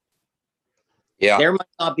peaked? Yeah. There might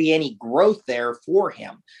not be any growth there for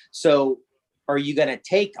him. So are you going to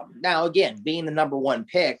take him? Now, again, being the number 1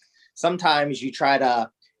 pick, sometimes you try to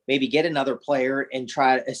maybe get another player and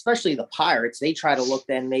especially the Pirates, they try to look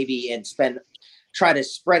then maybe and try to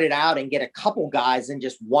spread it out and get a couple guys and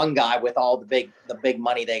just one guy with all the big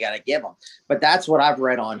money they got to give them. But that's what I've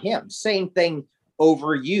read on him. Same thing,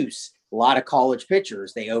 overuse. A lot of college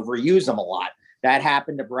pitchers, they overuse them a lot. That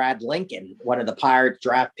happened to Brad Lincoln, one of the Pirates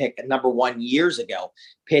draft pick number 1 years ago,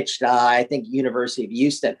 pitched, I think, University of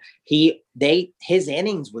Houston. His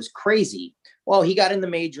innings was crazy. Well, he got in the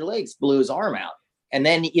major leagues, blew his arm out. And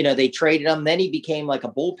then, they traded him. Then he became like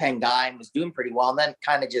a bullpen guy and was doing pretty well. And then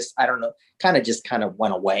kind of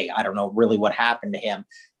went away. I don't know really what happened to him.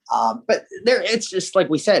 But it's just like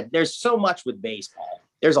we said, there's so much with baseball.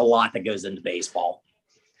 There's a lot that goes into baseball.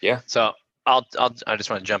 Yeah. So I just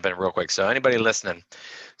want to jump in real quick. So anybody listening,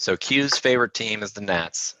 so Q's favorite team is the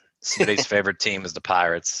Nats. Smitty's favorite team is the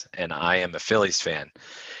Pirates, and I am a Phillies fan.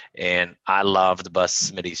 And I love to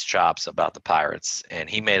bust Smitty's chops about the Pirates. And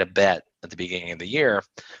he made a bet at the beginning of the year.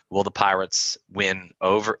 Will the Pirates win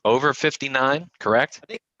over 59? Correct?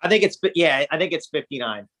 I think it's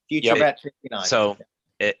 59. Future bet 59. So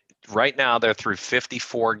right now they're through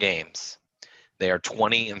 54 games. They are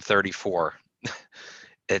 20-34.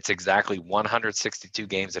 It's exactly 162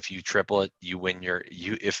 games. If you triple it, you win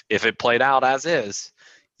if it played out as is,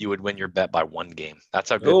 you would win your bet by 1 game. That's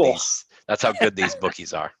how good these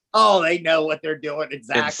bookies are. Oh, they know what they're doing.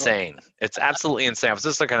 Exactly. Insane. It's absolutely insane. I was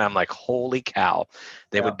just looking at them like, holy cow.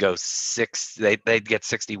 They would go they'd get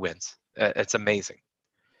 60 wins. It's amazing.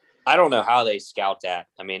 I don't know how they scout that.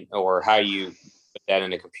 I mean, or how you put that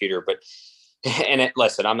in a computer, but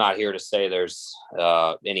listen, I'm not here to say there's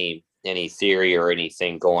any theory or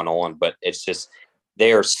anything going on, but it's just,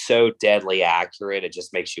 they are so deadly accurate. It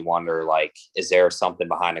just makes you wonder, like, is there something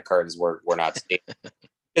behind the curtains we're not seeing?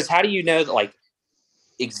 Because how do you know that, like,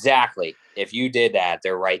 exactly, if you did that,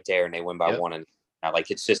 they're right there and they win by 1, and like,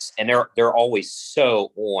 it's just, and they're always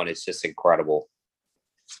so on. It's just incredible.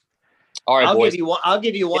 All right, boys. I'll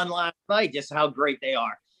give you one last night, just how great they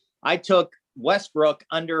are. I took Westbrook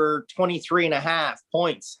under 23.5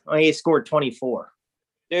 points. He scored 24.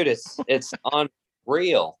 Dude, it's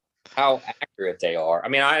unreal how accurate they are. I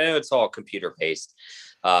mean, I know it's all computer based,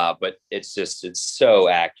 but it's so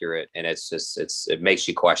accurate, and it makes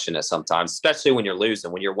you question it sometimes, especially when you're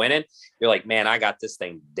losing. When you're winning, you're like, man, I got this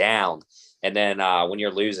thing down. And then when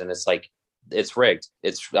you're losing, it's like, it's rigged.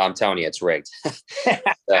 I'm telling you, it's rigged.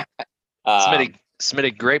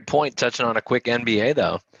 Smitty, great point, touching on a quick NBA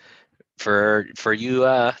though. For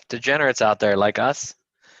you degenerates out there like us,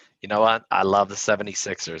 you know what? I love the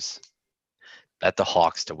 76ers. Bet the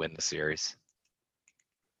Hawks to win the series.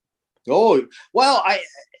 Oh, well,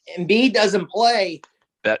 Embiid doesn't play.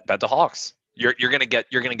 Bet the Hawks. You're gonna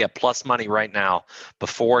get plus money right now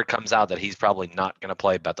before it comes out that he's probably not gonna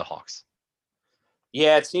play. Bet the Hawks.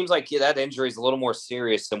 Yeah, it seems like that injury is a little more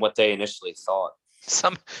serious than what they initially thought.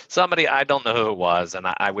 Somebody, I don't know who it was, and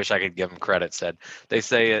I wish I could give him credit, said they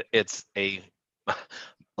say it's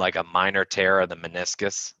like a minor tear of the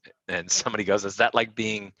meniscus, and somebody goes, is that like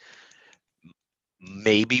being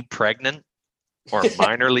maybe pregnant or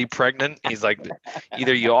minorly pregnant? He's like,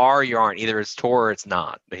 either you are or you aren't. Either it's tore or it's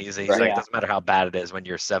not. He's like, it doesn't matter how bad it is when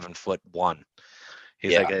you're 7'1".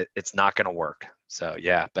 He's like, it's not going to work. So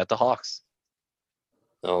yeah, bet the Hawks.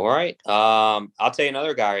 All right. I'll tell you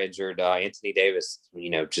another guy injured, Anthony Davis,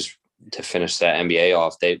 just to finish that NBA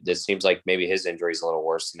off. It seems like maybe his injury is a little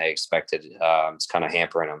worse than they expected. It's kind of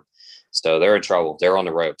hampering them. So they're in trouble. They're on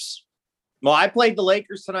the ropes. Well, I played the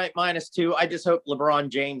Lakers tonight -2. I just hope LeBron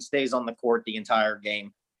James stays on the court the entire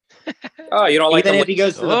game. Oh, you don't like even if he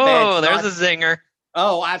goes to the bench? Oh, there's a zinger.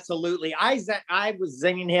 Oh, absolutely. I was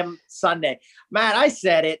zinging him Sunday. Matt, I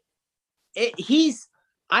said it.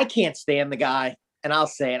 I can't stand the guy, and I'll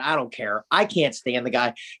say it. I don't care. I can't stand the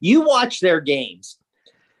guy. You watch their games.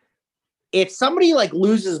 If somebody like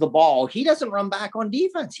loses the ball, he doesn't run back on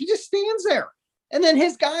defense. He just stands there. And then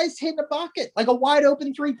his guy's hitting a bucket like a wide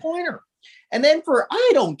open 3-pointer. And then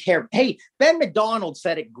I don't care. Hey, Ben McDonald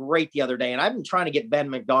said it great the other day, and I've been trying to get Ben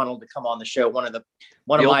McDonald to come on the show. One of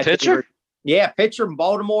my pitcher? favorite. Yeah, pitcher from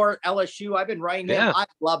Baltimore, LSU. I've been writing him. I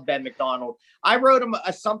love Ben McDonald. I wrote him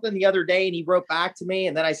something the other day, and he wrote back to me.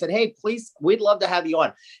 And then I said, hey, please, we'd love to have you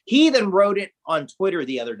on. He then wrote it on Twitter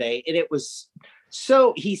the other day, and it was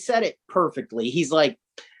he said it perfectly. He's like,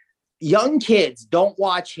 young kids, don't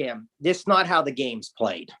watch him. This is not how the game's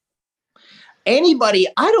played. Anybody,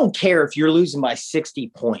 I don't care if you're losing by 60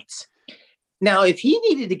 points. Now, if he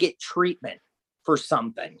needed to get treatment for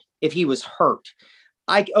something, if he was hurt,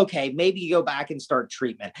 maybe you go back and start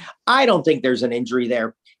treatment. I don't think there's an injury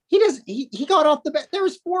there. He got off the bench. There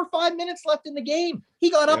was 4 or 5 minutes left in the game.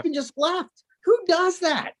 He got up and just left. Who does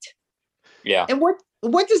that? Yeah. And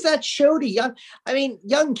what does that show to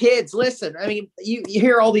young kids? Listen, you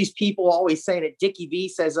hear all these people always saying it. Dickie V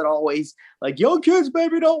says it always, like, young kids,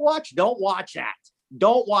 baby, don't watch that.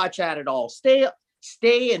 Don't watch that at all.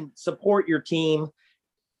 Stay and support your team.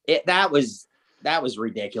 That was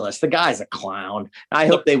ridiculous. The guy's a clown. I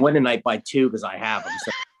hope they win tonight by 2 because I have him.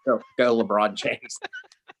 So go LeBron James.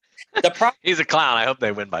 He's a clown. I hope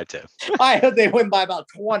they win by 2. I hope they win by about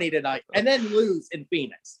 20 tonight and then lose in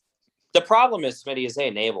Phoenix. The problem is, Smitty, is they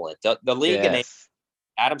enable it. The league enables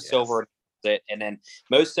Adam Silver it, and then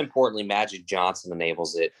most importantly, Magic Johnson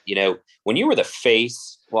enables it. When you were the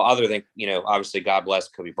face, well, other than, obviously, God bless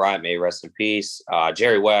Kobe Bryant, may he rest in peace,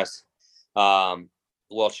 Jerry West,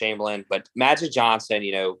 Will Chamberlain, but Magic Johnson,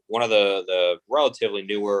 one of the relatively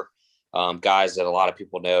newer guys that a lot of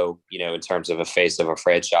people know, in terms of a face of a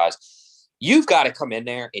franchise. You've got to come in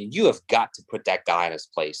there and you have got to put that guy in his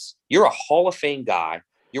place. You're a Hall of Fame guy.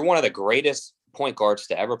 You're one of the greatest point guards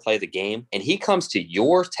to ever play the game. And he comes to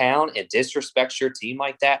your town and disrespects your team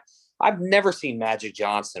like that. I've never seen Magic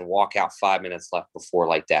Johnson walk out 5 minutes left before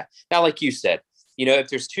like that. Now, like you said, if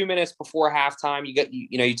there's 2 minutes before halftime,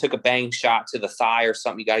 you took a bang shot to the thigh or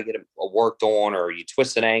something, you got to get it worked on, or you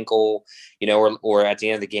twist an ankle, or at the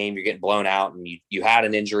end of the game, you're getting blown out and you had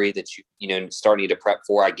an injury that starting to prep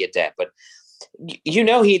for. I get that. But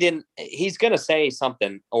he's going to say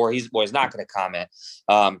something, or he's not going to comment.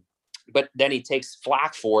 But then he takes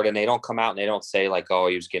flack for it, and they don't come out and they don't say like, oh,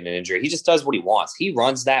 he was getting an injury. He just does what he wants. He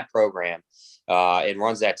runs that program and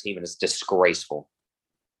runs that team, and it's disgraceful.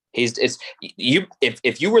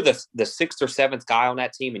 If you were the 6th or 7th guy on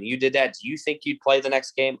that team and you did that, do you think you'd play the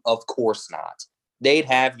next game? Of course not. They'd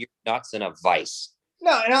have your nuts in a vice.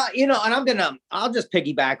 No, and I'll just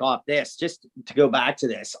piggyback off this, just to go back to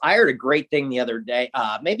this. I heard a great thing the other day,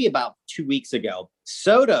 maybe about 2 weeks ago.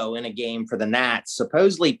 Soto in a game for the Nats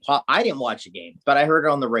supposedly I didn't watch the game, but I heard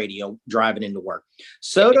it on the radio driving into work.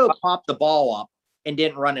 Soto popped the ball up and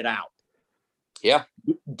didn't run it out. Yeah.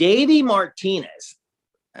 Davey Martinez.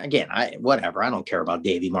 Again, I don't care about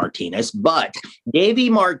Davey Martinez, but Davey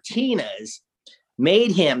Martinez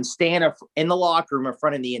made him stand up in the locker room in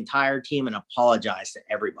front of the entire team and apologize to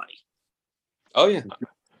everybody. Oh, yeah.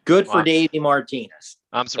 Good for Davey Martinez.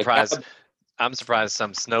 I'm surprised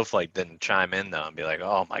some snowflake didn't chime in, though, and be like,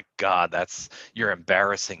 oh, my God, you're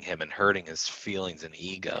embarrassing him and hurting his feelings and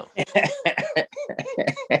ego.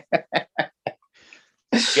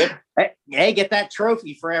 Hey, get that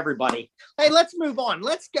trophy for everybody. Hey, let's move on.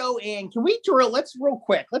 Let's go in. Can we let's real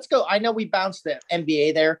quick. Let's go. I know we bounced the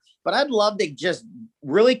NBA there, but I'd love to just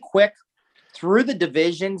really quick through the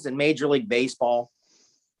divisions in Major League Baseball.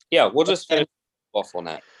 Yeah, we'll just finish off on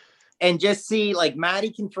that. And just see, like,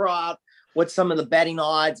 Maddie can throw out what some of the betting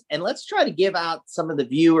odds, and let's try to give out some of the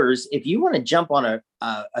viewers. If you want to jump on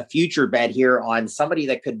a future bet here on somebody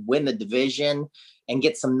that could win the division and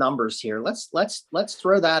get some numbers here, let's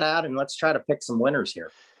throw that out and let's try to pick some winners here.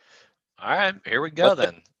 All right, here we go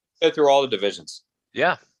then. Go through all the divisions.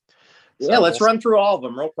 Yeah. So let's run through all of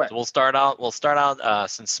them real quick. So we'll start out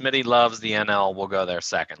since Smitty loves the NL, we'll go there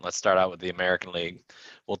second. Let's start out with the American League.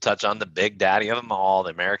 We'll touch on the big daddy of them all,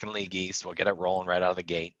 the American League East. We'll get it rolling right out of the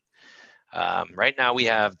gate. Right now we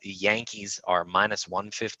have the Yankees are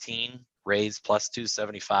 -115, Rays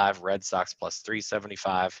 +275, Red Sox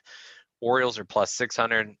 +375, Orioles are plus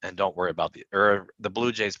 600, and don't worry about the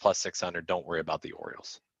Blue Jays plus 600. Don't worry about the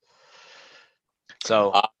Orioles.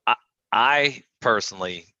 So I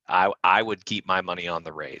personally, I would keep my money on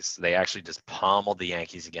the Rays. They actually just pummeled the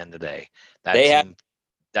Yankees again today.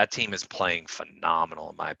 That team is playing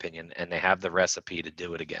phenomenal, in my opinion, and they have the recipe to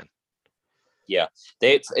do it again. Yeah,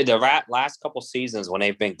 last couple seasons when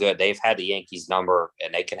they've been good, they've had the Yankees number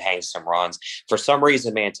and they can hang some runs. For some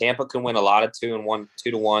reason, man, Tampa can win a lot of 2-1,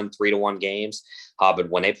 2-1, 3-1 games. But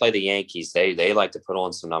when they play the Yankees, they like to put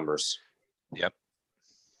on some numbers. Yep.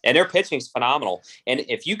 And their pitching's phenomenal. And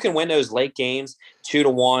if you can win those late games,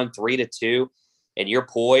 2-1, 3-2, and you're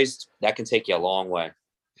poised, that can take you a long way.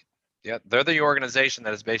 Yeah, they're the organization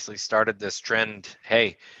that has basically started this trend.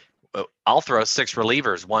 Hey, I'll throw 6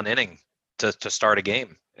 relievers 1 inning to start a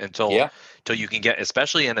game until you can get,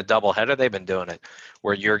 especially in a doubleheader. They've been doing it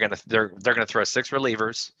where they're gonna throw 6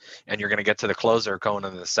 relievers and you're gonna get to the closer going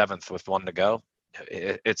into the 7th with 1 to go.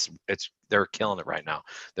 They're killing it right now.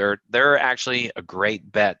 They're actually a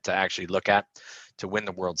great bet to actually look at to win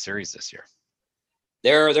the World Series this year.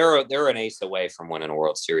 They're an ace away from winning a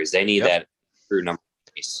World Series. They need that true number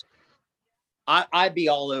ace. I'd be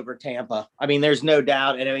all over Tampa. I mean, there's no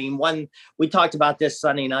doubt. And I mean, we talked about this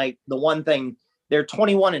Sunday night. The one thing, they're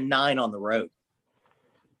 21-9 on the road.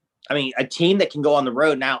 I mean, a team that can go on the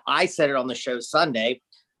road. Now, I said it on the show Sunday.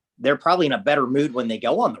 They're probably in a better mood when they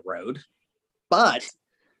go on the road, but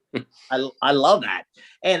I love that.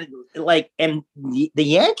 And the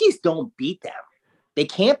Yankees don't beat them. They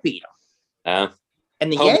can't beat them.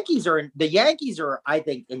 And the Yankees are, I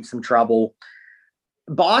think, in some trouble.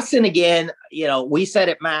 Boston, again, we said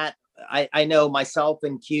it, Matt. I know myself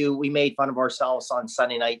and Q, we made fun of ourselves on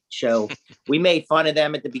Sunday night show. We made fun of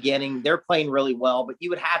them at the beginning. They're playing really well, but you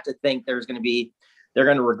would have to think they're going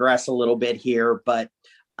to regress a little bit here. But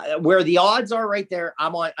where the odds are right there,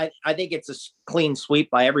 I think it's a clean sweep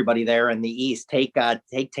by everybody there in the East. Take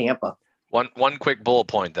Tampa. One quick bullet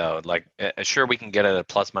point though, sure we can get it at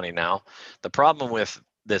plus money now. The problem with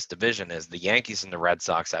this division is the Yankees and the Red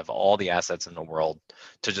Sox have all the assets in the world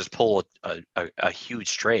to just pull a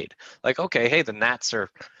huge trade. Okay, hey, the Nats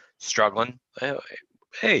are struggling.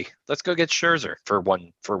 Hey, let's go get Scherzer for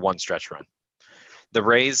one stretch run. The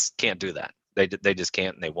Rays can't do that. They just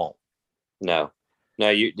can't, and they won't. No,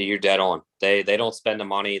 you're dead on. They don't spend the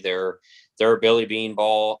money. They're Billy Bean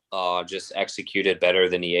ball, just executed better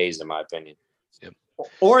than the A's, in my opinion. Yep.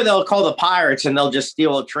 Or they'll call the Pirates and they'll just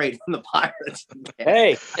steal a trade from the Pirates.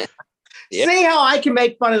 Hey, see how I can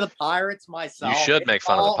make fun of the Pirates myself? You should make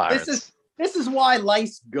fun of the Pirates. This is why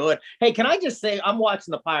life's good. Hey, can I just say I'm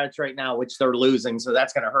watching the Pirates right now, which they're losing, so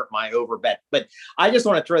that's going to hurt my overbet. But I just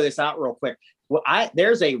want to throw this out real quick. Well,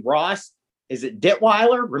 there's a Ross. Is it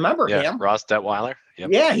Detweiler? Remember him? Ross Detweiler. Yep.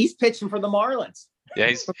 Yeah, he's pitching for the Marlins. Yeah,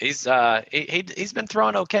 he's been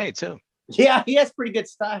throwing okay too. Yeah, he has pretty good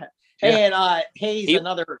style. Yeah. And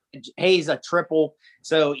Hayes a triple.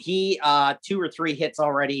 So he 2 or 3 hits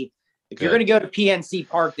already. If you're going to go to PNC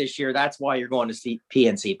Park this year, that's why you're going to see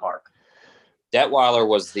PNC Park. Detweiler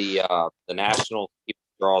was the national Steven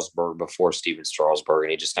Strasburg before Steven Strasburg,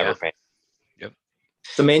 and he just never paid. Yep.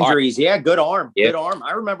 Some injuries. Yeah, good arm. Yep. Good arm.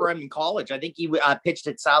 I remember him in college. I think he pitched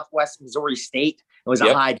at Southwest Missouri State. It was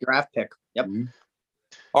a high draft pick. Yep. Mm-hmm.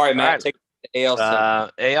 All right, Matt. Take the AL Central.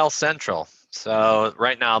 AL Central. So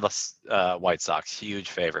right now the White Sox, huge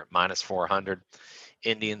favorite, minus 400.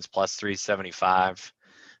 Indians plus 375.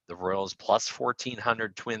 The Royals plus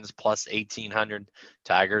 1,400. Twins plus 1,800.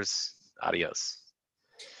 Tigers, adios.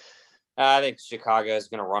 I think Chicago is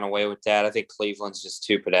going to run away with that. I think Cleveland's just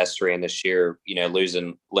too pedestrian this year,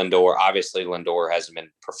 losing Lindor. Obviously, Lindor hasn't been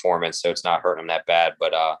performing, so it's not hurting them that bad.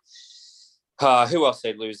 But who else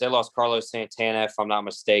they lose? They lost Carlos Santana, if I'm not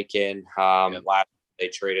mistaken. Last they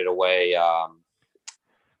traded away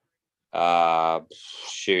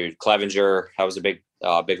Clevenger. That was a big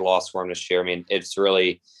loss for him this year. I mean, it's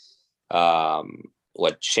really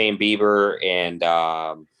Shane Bieber and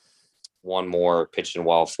one more pitching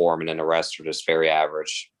well for him, and then the rest are just very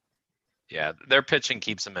average. Yeah, their pitching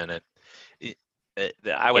keeps them in it.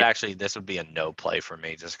 I would actually, this would be a no play for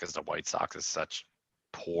me just because the White Sox is such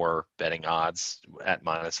poor betting odds at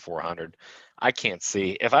minus 400. I can't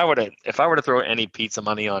see if I were to throw any pizza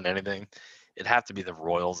money on anything, it'd have to be the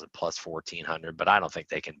Royals at plus 1,400. But I don't think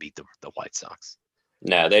they can beat the White Sox.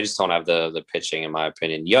 No, they just don't have the pitching, in my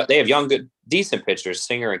opinion. They have young, good, decent pitchers,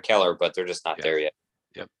 Singer and Keller, but they're just not there yet.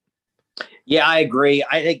 Yep. Yeah, I agree.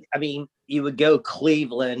 I mean, you would go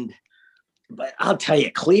Cleveland, but I'll tell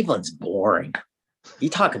you, Cleveland's boring. You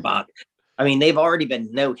talk about, I mean, they've already been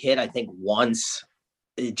no hit, I think, once.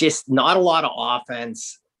 Just not a lot of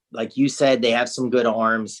offense. Like you said, they have some good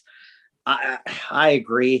arms. I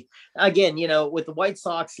agree. Again, with the White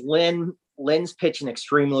Sox, Lynn's pitching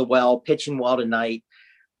extremely well, pitching well tonight.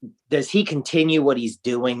 Does he continue what he's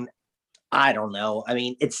doing? I don't know. I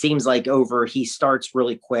mean, it seems like he starts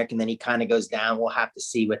really quick and then he kind of goes down. We'll have to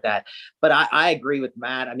see with that. But I agree with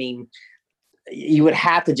Matt. I mean, you would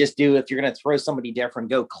have to just if you're going to throw somebody different,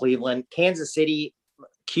 go Cleveland. Kansas City,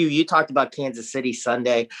 Q, you talked about Kansas City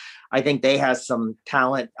Sunday. I think they have some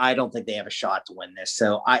talent. I don't think they have a shot to win this.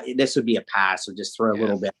 So this would be a pass, or just throw a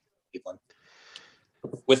little bit.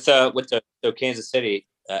 With Kansas City,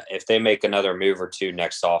 if they make another move or two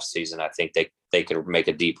next offseason, I think they could make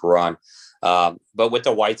a deep run. But with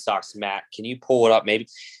the White Sox, Matt, can you pull it up? Maybe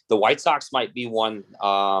the White Sox might be one,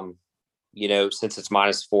 since it's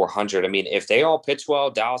minus 400. I mean, if they all pitch well,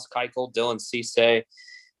 Dallas Keuchel, Dylan Cease,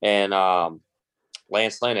 and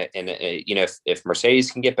Lance Lynn, and if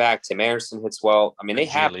Mercedes can get back, Tim Anderson hits well. I mean, they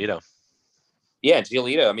have Giolito. Yeah,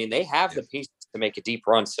 Giolito. I mean, they have the pieces to make a deep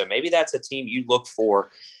run. So maybe that's a team you look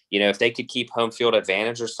for. If they could keep home field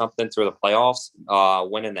advantage or something through the playoffs,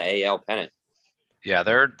 winning the AL pennant. Yeah,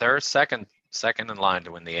 they're second in line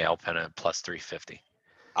to win the AL pennant, plus 350.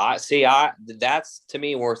 That's to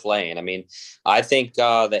me worth laying. I mean, I think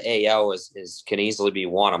the AL can easily be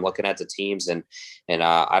won. I'm looking at the teams and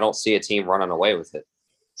I don't see a team running away with it.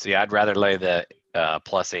 See, I'd rather lay the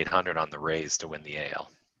plus 800 on the Rays to win the AL.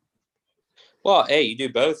 Well, hey, you do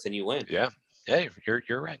both and you win. Yeah. Hey,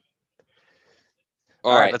 you're right.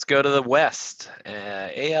 All right, let's go to the West,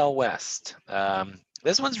 AL West.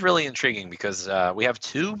 This one's really intriguing because we have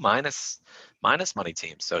two minus money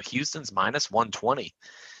teams. So Houston's minus 120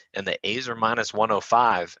 and the A's are minus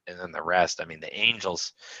 105. And then the rest, I mean, the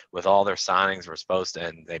Angels with all their signings were supposed to,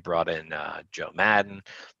 and they brought in Joe Madden.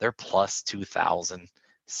 They're plus 2,000.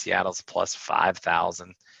 Seattle's plus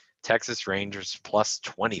 5,000. Texas Rangers plus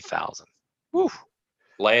 20,000. Woo.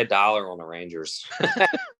 Lay $1 on the Rangers.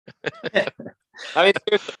 I mean,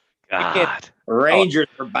 God. Rangers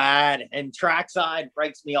are bad, and Trackside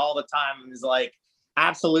breaks me all the time and is like,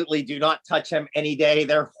 absolutely do not touch them any day.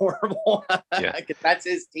 They're horrible. Yeah. That's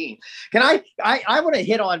his team. Can I want to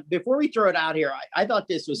hit on, before we throw it out here, I thought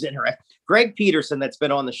this was interesting. Greg Peterson, that's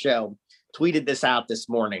been on the show, tweeted this out this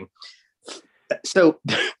morning. So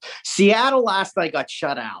Seattle last night got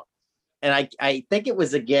shut out, and I think it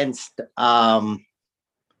was against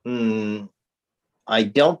I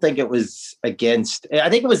don't think it was against, I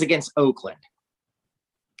think it was against Oakland.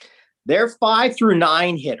 They're 5 through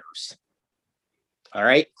 9 hitters. All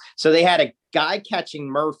right. So they had a guy catching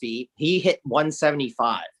Murphy. He hit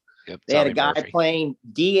 175. Yep, they had a guy Murphy playing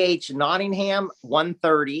DH Nottingham,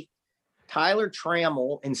 130. Tyler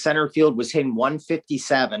Trammell in center field was hitting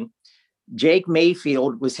 157. Jake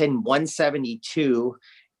Mayfield was hitting 172.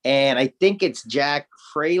 And I think it's Jack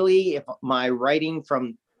Fraley, if my writing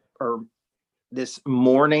from this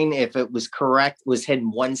morning, if it was correct, was hitting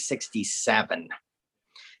 167.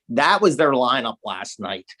 That was their lineup last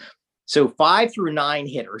night. So 5 through 9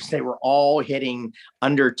 hitters, they were all hitting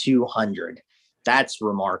under 200. That's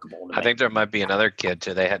remarkable. I think there might be another kid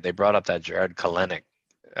too. They brought up that Jared Kalenic,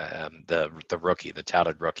 the rookie, the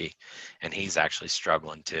touted rookie, and he's actually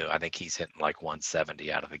struggling too. I think he's hitting like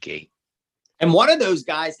 170 out of the gate. And one of those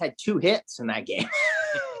guys had 2 hits in that game.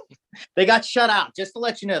 They got shut out. Just to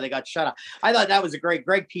let you know, they got shut out. I thought that was a great.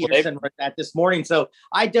 Greg Peterson wrote that this morning. So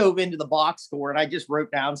I dove into the box score and I just wrote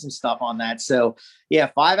down some stuff on that. So yeah,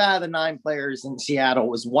 5 out of the 9 players in Seattle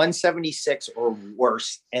was 176 or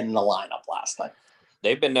worse in the lineup last night.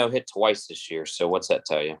 They've been no hit twice this year. So what's that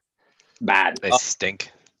tell you? Bad. They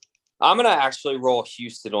stink. I'm going to actually roll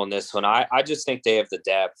Houston on this one. I just think they have the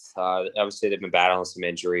depth. Obviously, they've been battling some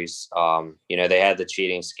injuries. They had the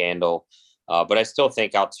cheating scandal. But I still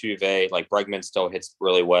think Altuve, like Bregman, still hits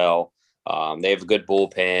really well. They have a good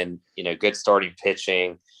bullpen, good starting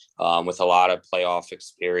pitching with a lot of playoff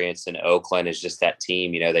experience. And Oakland is just that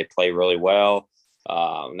team. They play really well.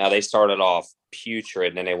 Now they started off putrid,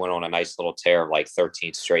 and then they went on a nice little tear of like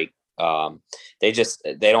 13 straight. They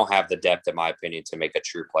don't have the depth, in my opinion, to make a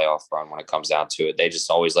true playoff run when it comes down to it. They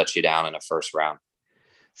just always let you down in the first round.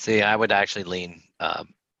 See, I would actually lean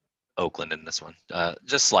Oakland in this one,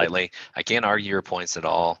 just slightly. I can't argue your points at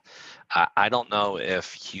all. I don't know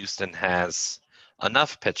if Houston has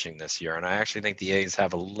enough pitching this year, and I actually think the A's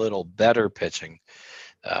have a little better pitching.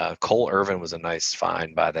 Cole Irvin was a nice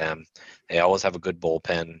find by them. They always have a good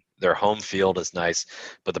bullpen. Their home field is nice,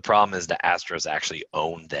 but the problem is the Astros actually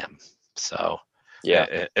own them. So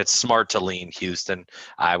yeah, it's smart to lean Houston.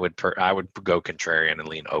 I would go contrarian and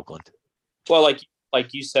lean Oakland. Well,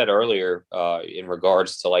 like you said earlier, in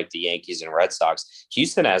regards to like the Yankees and Red Sox,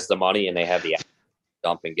 Houston has the money and they have the.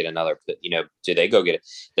 dump and get another, do they go get it?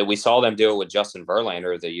 That we saw them do it with Justin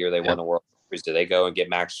Verlander the year they won the World Series. Do they go and get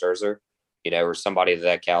Max Scherzer, or somebody of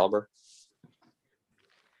that caliber? I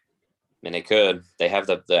mean, they could. They have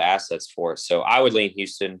the assets for it. So I would lean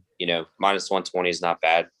Houston. Minus 120 is not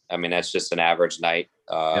bad. I mean, that's just an average night.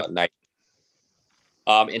 Night.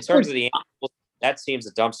 In terms of the Angels, that seems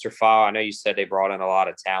a dumpster fire. I know you said they brought in a lot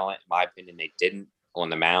of talent. In my opinion, they didn't on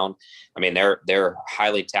the mound. I mean, their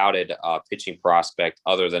highly touted pitching prospect,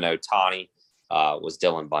 other than Ohtani, was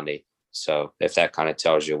Dylan Bundy. So if that kind of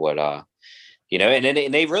tells you what,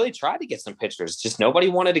 and they really tried to get some pitchers, just nobody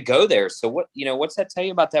wanted to go there. So what's that tell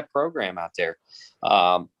you about that program out there?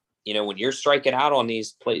 When you're striking out on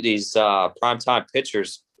these primetime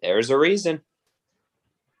pitchers, there's a reason.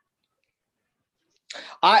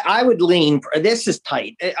 I would lean. This is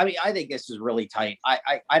tight. I mean, I think this is really tight.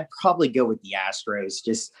 I'd probably go with the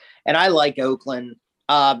Astros. And I like Oakland.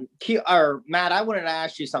 Or Matt, I wanted to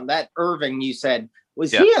ask you something. That Irving, you said,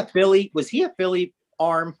 was he a Philly? Was he a Philly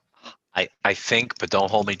arm? I think, but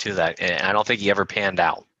don't hold me to that. And I don't think he ever panned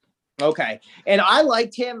out. Okay. And I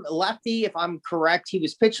liked him, lefty, if I'm correct. He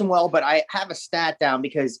was pitching well, but I have a stat down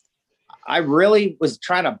because I really was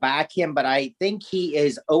trying to back him, but I think he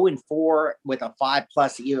is 0-4 with a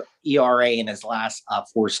 5+ ERA in his last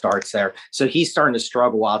 4 starts there. So he's starting to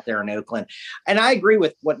struggle out there in Oakland. And I agree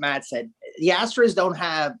with what Matt said. The Astros don't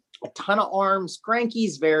have a ton of arms.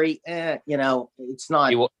 Greinke's very, it's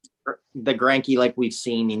not the Greinke like we've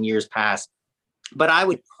seen in years past. But I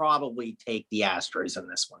would probably take the Astros in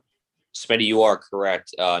this one. Smitty, you are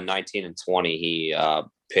correct. 19 and 20, he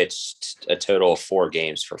pitched a total of 4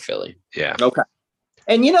 games for Philly. Yeah. Okay.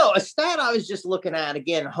 And, a stat I was just looking at,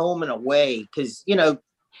 again, home and away, because,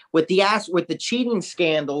 with the cheating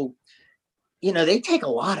scandal, they take a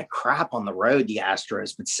lot of crap on the road, the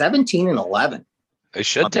Astros, but 17 and 11. They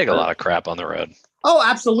should take a lot of crap on the road. Oh,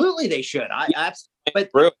 absolutely they should. But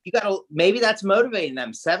you got to, maybe that's motivating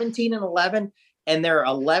them. 17 and 11, and they're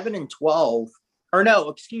 11 and 12. Or no,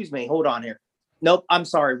 excuse me. Hold on here. Nope. I'm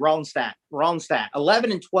sorry. Wrong stat.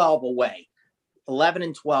 11 and 12 away. 11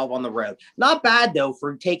 and 12 on the road. Not bad, though,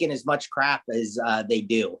 for taking as much crap as they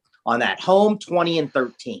do on that. Home, 20 and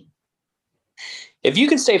 13. If you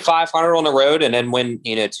can stay 500 on the road and then win,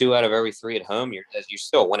 2 out of every 3 at home, you're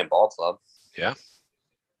still a winning ball club. Yeah.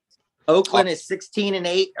 Oakland is 16 and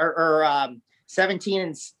 8 or 17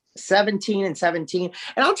 and 17.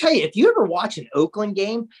 And I'll tell you, if you ever watch an Oakland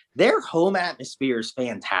game, their home atmosphere is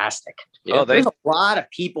fantastic. Yeah, there's a lot of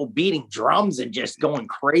people beating drums and just going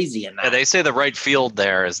crazy in that. Yeah, they say the right field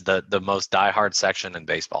there is the most diehard section in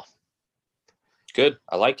baseball. Good.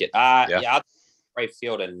 I like it. Right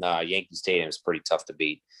field in Yankee Stadium is pretty tough to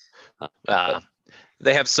beat.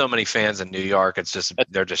 They have so many fans in New York. It's just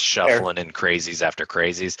they're just shuffling in crazies after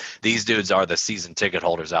crazies. These dudes are the season ticket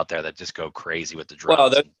holders out there that just go crazy with the drums. Well,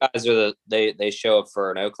 those guys are they show up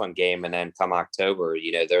for an Oakland game, and then come October,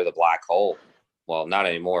 they're the black hole. Well, not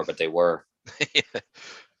anymore, but they were. Yeah.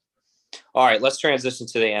 All right, let's transition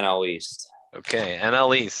to the NL East. Okay,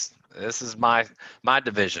 NL East. This is my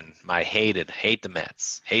division. Hate the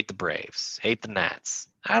Mets, hate the Braves, hate the Nats.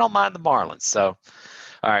 I don't mind the Marlins. So,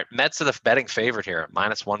 all right, Mets are the betting favorite here at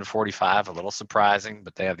minus 145. A little surprising,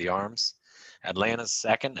 but they have the arms. Atlanta's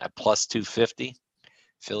second at plus 250.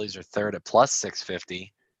 Phillies are third at plus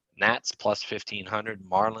 650. Nats plus 1,500.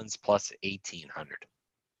 Marlins plus 1,800.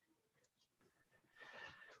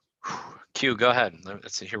 Q, go ahead.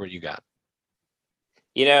 Let's hear what you got.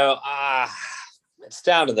 It's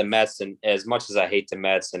down to the Mets, and as much as I hate the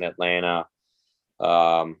Mets in Atlanta,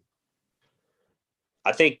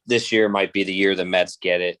 I think this year might be the year the Mets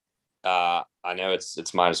get it. I know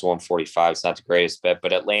it's minus 145. It's not the greatest bet,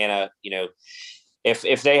 but Atlanta,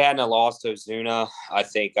 if they hadn't lost to Ozuna, I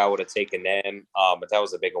think I would have taken them. But that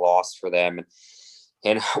was a big loss for them.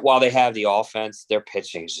 And while they have the offense, their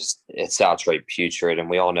pitching is it's outright putrid. And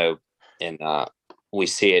we all know, and we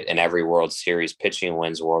see it in every World Series. Pitching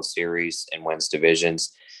wins World Series and wins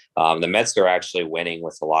divisions. The Mets are actually winning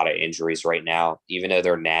with a lot of injuries right now, even though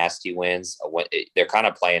they're nasty wins. They're kind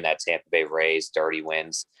of playing that Tampa Bay Rays dirty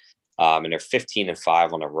wins, and they're 15 and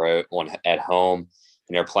 5 on the road at home,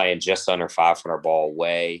 and they're playing just under 500 ball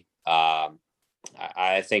away.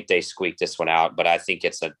 I think they squeaked this one out, but I think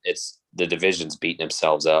it's the division's beating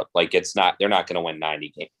themselves up. Like they're not going to win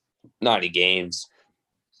 90 games.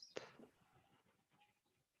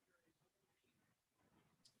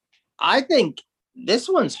 I think this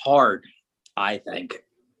one's hard, I think.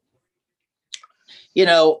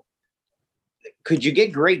 Could you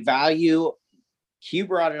get great value? Q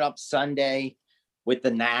brought it up Sunday with the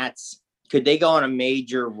Nats. Could they go on a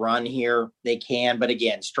major run here? They can, but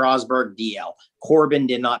again, Strasburg, DL. Corbin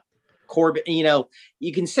did not. Corbin,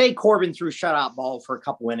 you can say Corbin threw shutout ball for a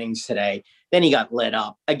couple innings today. Then he got lit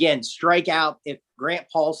up. Again, strikeout. If Grant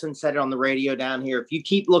Paulson said it on the radio down here, if you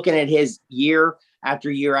keep looking at his year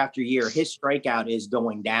after year after year, his strikeout is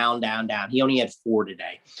going down, down, down. He only had 4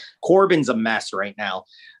 today. Corbin's a mess right now.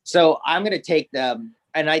 So I'm going to take them,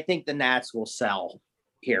 and I think the Nats will sell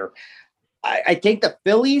here. I think the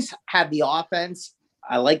Phillies have the offense.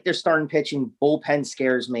 I like their starting pitching. Bullpen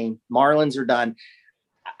scares me. Marlins are done.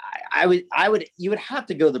 You would have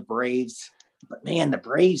to go the Braves, but man, the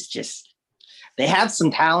Braves they have some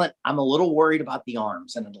talent. I'm a little worried about the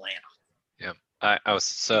arms in Atlanta. Yeah.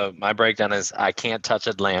 So my breakdown is I can't touch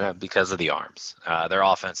Atlanta because of the arms. Their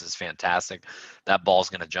offense is fantastic. That ball's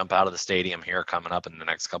going to jump out of the stadium here coming up in the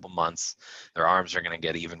next couple months. Their arms are going to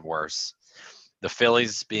get even worse. The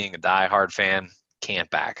Phillies, being a diehard fan, can't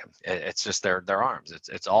back them. It's just their arms.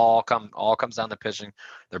 It's all comes down to pitching.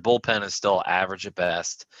 Their bullpen is still average at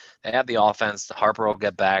best. They have the offense. Harper will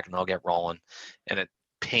get back and they'll get rolling. And it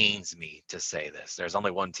pains me to say this. There's only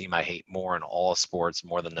one team I hate more in all sports,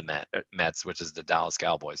 more than the Mets, which is the Dallas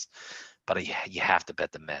Cowboys. But you have to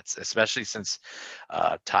bet the Mets, especially since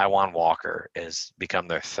Taijuan Walker has become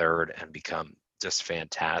their third and become just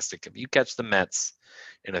fantastic. If you catch the Mets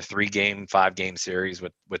in a 3-game, 5-game series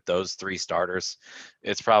with those 3 starters,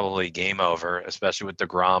 it's probably game over, especially with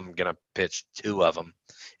DeGrom going to pitch 2 of them.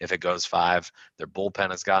 If it goes 5, their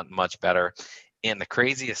bullpen has gotten much better. And the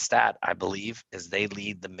craziest stat, I believe, is they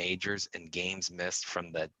lead the majors in games missed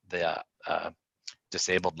from the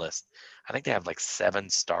disabled list. I think they have like 7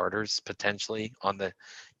 starters potentially on the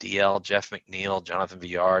DL. Jeff McNeil, Jonathan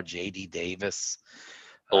Villar, J.D. Davis.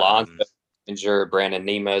 Alonso injured. Brandon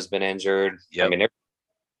Nemo's been injured. Yep. I mean,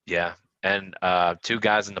 yeah. And 2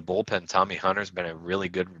 guys in the bullpen. Tommy Hunter's been a really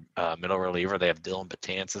good middle reliever. They have Dylan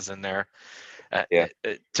Betances in there.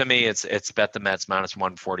 To me, it's bet the Mets minus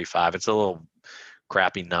 145. It's a little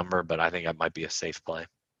crappy number, but I think that might be a safe play.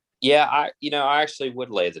 Yeah, I actually would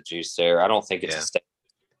lay the juice there. I don't think it's a stay.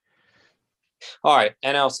 All right,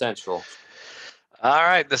 NL Central. All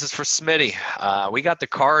right, this is for Smitty. We got the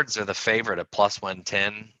Cards are the favorite at plus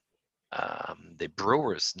 110. The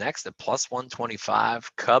Brewers next at plus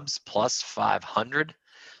 125. Cubs plus 500.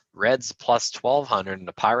 Reds plus 1,200. And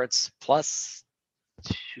the Pirates plus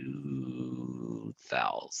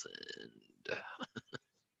 2,000.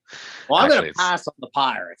 Well, I'm going to pass on the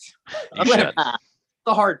Pirates. I'm going to pass. It's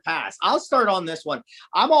a hard pass. I'll start on this one.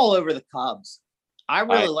 I'm all over the Cubs. I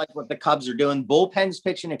really like what the Cubs are doing. Bullpen's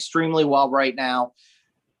pitching extremely well right now.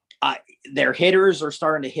 Their hitters are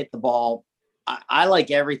starting to hit the ball. I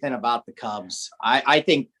like everything about the Cubs. I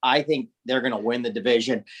think they're going to win the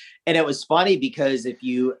division. And it was funny because at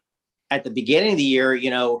the beginning of the year,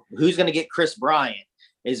 who's going to get Chris Bryant?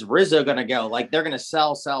 Is Rizzo going to go? Like, they're going to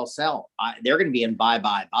sell. They're going to be in buy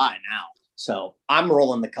now. So I'm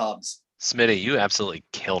rolling the Cubs. Smitty, you absolutely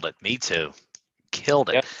killed it. Me too. Killed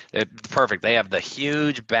it. Yep. Perfect. They have the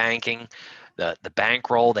huge banking, the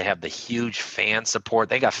bankroll. They have the huge fan support.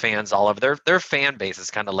 They got fans all over. Their fan base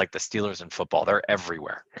is kind of like the Steelers in football. They're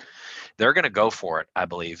everywhere. They're going to go for it, I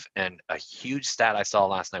believe. And a huge stat I saw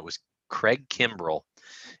last night was Craig Kimbrell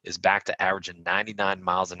is back to averaging 99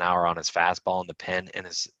 miles an hour on his fastball in the pen, and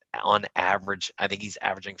is on average, I think he's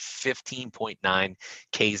averaging 15.9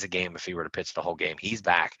 Ks a game if he were to pitch the whole game. He's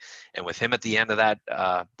back. And with him at the end of that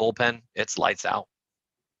bullpen, it's lights out.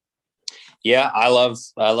 Yeah, I love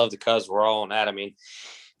the Cubs. We're all on that. I mean,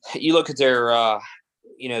 you look at their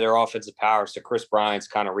offensive power. So Chris Bryant's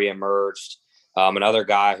kind of reemerged. Another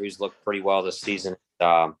guy who's looked pretty well this season,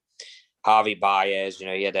 Javi Baez.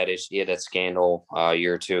 He had that scandal a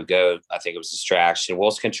year or 2 ago. I think it was a distraction.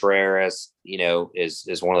 Wilson Contreras,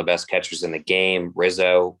 is one of the best catchers in the game.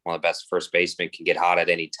 Rizzo, one of the best first basemen, can get hot at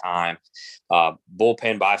any time.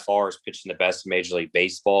 Bullpen by far is pitching the best in Major League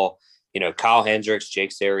Baseball. Kyle Hendricks,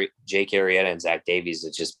 Jake Arrieta, and Zach Davies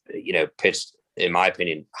have just, pitched, in my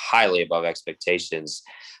opinion, highly above expectations.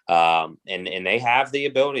 And they have the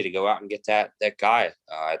ability to go out and get that guy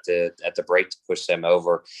at the break to push them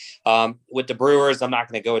over. With the Brewers, I'm not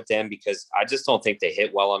going to go with them because I just don't think they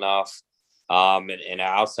hit well enough. And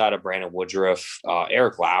outside of Brandon Woodruff,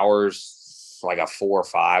 Eric Lauer's like a 4 or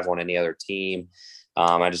 5 on any other team.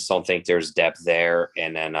 I just don't think there's depth there.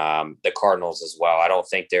 And then the Cardinals as well. I don't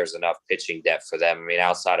think there's enough pitching depth for them. I mean,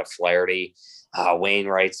 outside of Flaherty,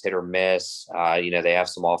 Wainwright's hit or miss. They have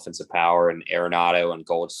some offensive power, and Arenado and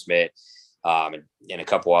Goldschmidt, and a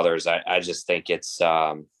couple others. I just think it's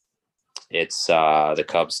the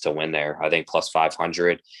Cubs to win there. I think plus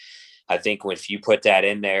 500. I think if you put that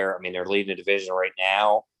in there, I mean, they're leading the division right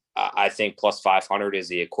now. I think plus 500 is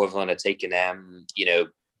the equivalent of taking them,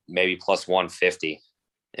 maybe plus 150,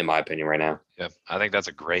 in my opinion, right now. Yeah, I think that's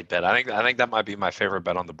a great bet. I think that might be my favorite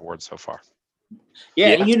bet on the board so far.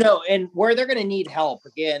 Yeah, and where they're going to need help,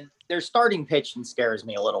 again, their starting pitching scares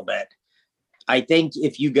me a little bit. I think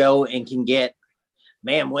if you go and can get,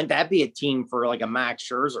 man, wouldn't that be a team for like a Max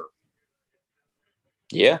Scherzer?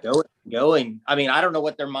 Yeah. Going. I mean, I don't know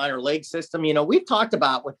what their minor league system, we've talked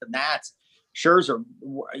about with the Nats, Scherzer,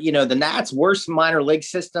 the Nats' worst minor league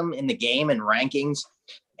system in the game and rankings.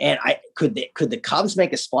 And could the Cubs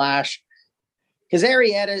make a splash? Because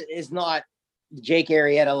Arrieta is not Jake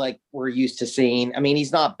Arrieta like we're used to seeing. I mean,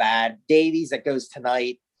 he's not bad. Davies that goes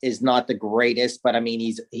tonight is not the greatest, but I mean,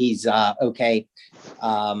 he's okay.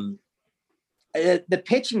 The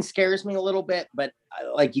pitching scares me a little bit, but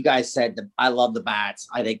like you guys said, I love the bats.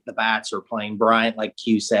 I think the bats are playing. Bryant, like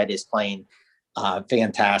Q said, is playing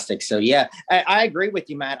fantastic. So yeah, I agree with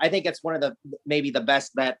you, Matt. I think it's one of maybe the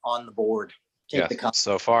best bet on the board. Take the Cubs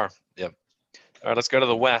so far. Yep. All right, let's go to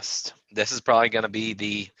the West. This is probably going to be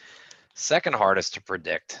the second hardest to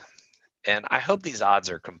predict. And I hope these odds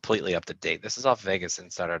are completely up to date. This is off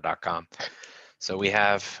VegasInsider.com. So we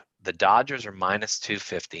have the Dodgers are minus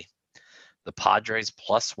 250. The Padres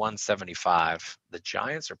plus 175. The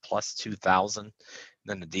Giants are plus 2,000. And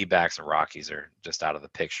then the D-backs and Rockies are just out of the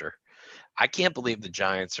picture. I can't believe the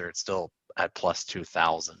Giants are still at plus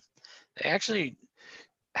 2,000. They actually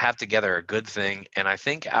have together a good thing. And I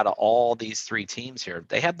think out of all these three teams here,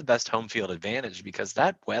 they have the best home field advantage because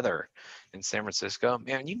that weather in San Francisco,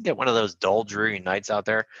 man, you can get one of those dull, dreary nights out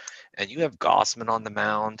there and you have Gossman on the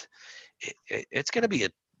mound. It's going to be a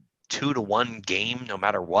 2-1 game no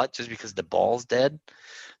matter what, just because the ball's dead.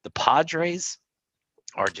 The Padres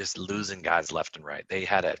are just losing guys left and right. They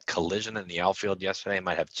had a collision in the outfield yesterday.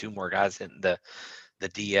 Might have two more guys hitting the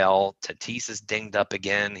DL. Tatis is dinged up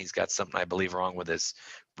again. He's got something, I believe, wrong with his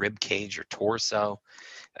rib cage or torso.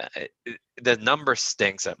 The number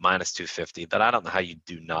stinks at minus 250, but I don't know how you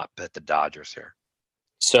do not bet the Dodgers here.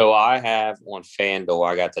 So I have on FanDuel,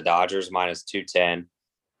 I got the Dodgers minus 210,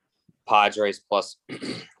 Padres plus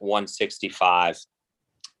 165,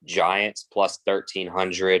 Giants plus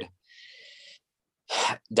 1,300,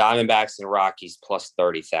 Diamondbacks and Rockies plus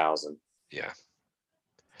 30,000. Yeah.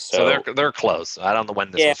 So they're close. I don't know when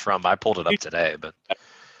this was from. I pulled it up today, but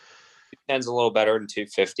 210's a little better than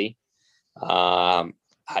 250.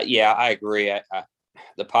 Yeah, I agree.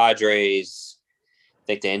 The Padres, I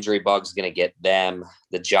think the injury bug's going to get them.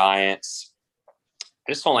 The Giants,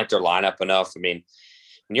 I just don't like their lineup enough. I mean,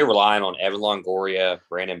 when you're relying on Evan Longoria,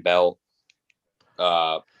 Brandon Belt,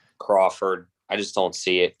 Crawford, I just don't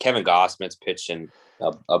see it. Kevin Gossman's pitching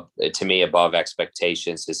to me above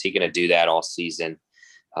expectations. Is he going to do that all season?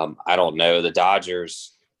 I don't know. The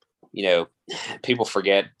Dodgers, people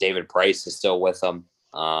forget David Price is still with them.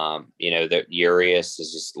 That Urias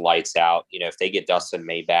is just lights out. If they get Dustin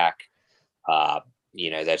May back,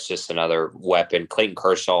 that's just another weapon. Clayton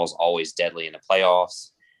Kershaw is always deadly in the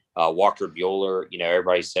playoffs. Walker Buehler,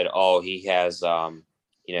 everybody said, he has,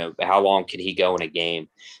 how long can he go in a game?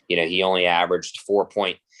 He only averaged 4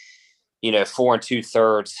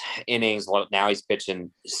 2/3 innings. Now he's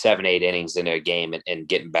pitching 7-8 innings into a game and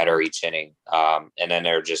getting better each inning. And then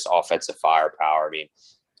they're just offensive firepower. I mean,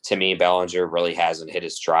 to me, Bellinger really hasn't hit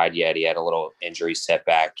his stride yet. He had a little injury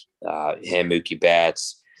setback. Mookie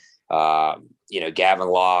Betts, Gavin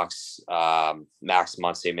Locks, Max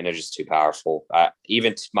Muncy. I mean, they're just too powerful.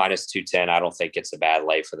 Even minus 210, I don't think it's a bad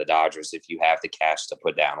lay for the Dodgers if you have the cash to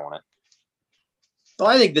put down on it. Well,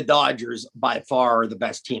 I think the Dodgers by far are the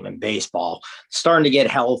best team in baseball. Starting to get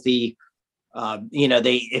healthy.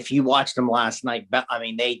 If you watched them last night, I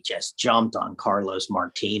mean, they just jumped on Carlos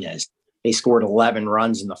Martinez. They scored 11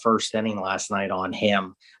 runs in the first inning last night on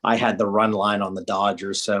him. I had the run line on the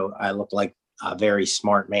Dodgers, so I looked like a very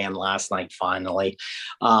smart man last night, finally.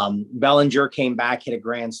 Bellinger came back, hit a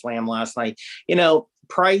grand slam last night.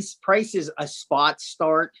 Price is a spot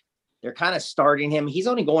start. They're kind of starting him. He's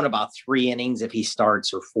only going about 3 innings if he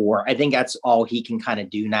starts, or 4. I think that's all he can kind of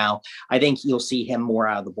do now. I think you'll see him more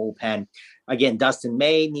out of the bullpen. Again, Dustin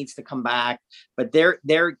May needs to come back, but they're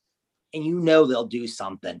and they'll do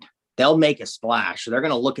something. They'll make a splash. They're going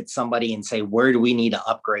to look at somebody and say, where do we need to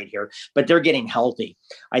upgrade here? But they're getting healthy.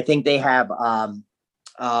 I think they have I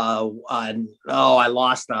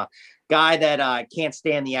lost a guy that can't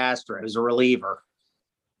stand the Astros, a reliever.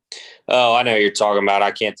 Oh, I know who you're talking about.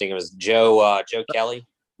 I can't think of his Joe Kelly.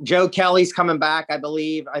 Joe Kelly's coming back, I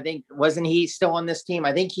believe. I think, wasn't he still on this team?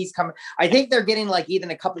 I think he's coming. I think they're getting like even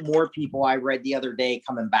a couple more people I read the other day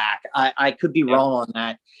coming back. I could be wrong on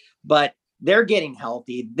that, but they're getting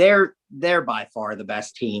healthy. They're they're by far the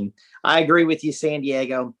best team. I agree with you, San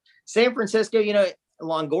Diego. San Francisco,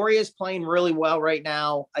 Longoria is playing really well right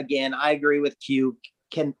now. Again, I agree with Q.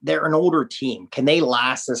 They're an older team. Can they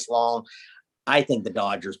last this long? I think the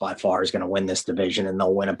Dodgers by far is going to win this division, and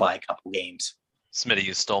they'll win it by a couple games. Smitty,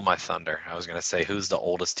 you stole my thunder. I was going to say, who's the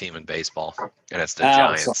oldest team in baseball? And it's the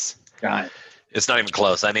Giants. Giants. It's not even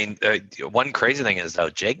close. I mean, one crazy thing is, though,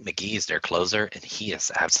 Jake McGee is their closer, and he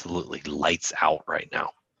is absolutely lights out right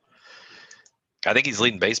now. I think he's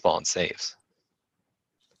leading baseball in saves.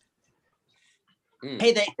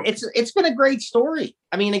 Hey, it's been a great story.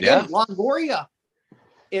 I mean, again, Longoria,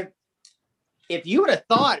 if you would have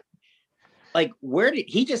thought, like, where did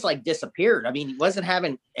he just disappeared? I mean,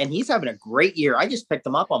 he's having a great year. I just picked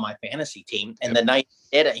him up on my fantasy team, and the night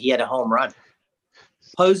he had a home run.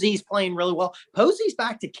 Posey's playing really well. Posey's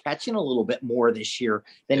back to catching a little bit more this year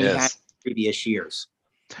than he had in previous years.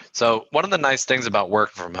 So one of the nice things about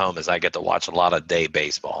working from home is I get to watch a lot of day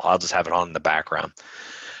baseball. I'll just have it on in the background.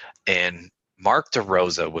 And Mark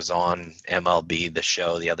DeRosa was on MLB The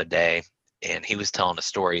Show the other day, and he was telling a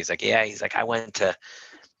story. He's like, I went to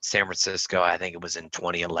San Francisco. I think it was in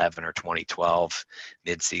 2011 or 2012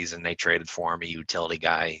 midseason. They traded for him, a utility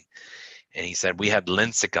guy. And he said, we had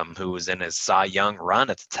Lincecum, who was in his Cy Young run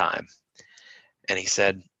at the time. And he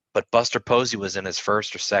said, but Buster Posey was in his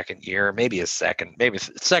first or second year, maybe his second, maybe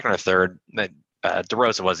second or third.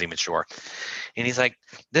 DeRosa wasn't even sure. And he's like,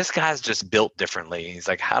 this guy's just built differently. He's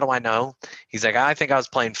like, how do I know? He's like, I think I was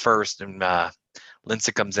playing first, and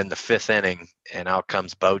Lincecum's in the fifth inning, and out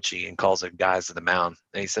comes Bochy and calls the guys to the mound.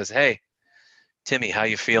 And he says, hey, Timmy, how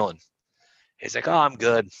you feeling? He's like, oh, I'm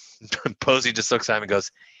good. Posey just looks at him and goes,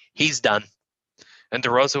 he's done. And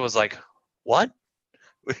DeRosa was like, what?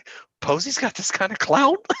 Posey's got this kind of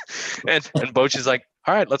clout? and Bochy's like,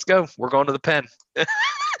 all right, let's go. We're going to the pen.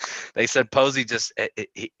 They said Posey just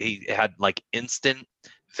he had instant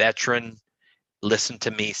veteran listen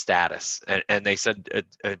to me status. And they said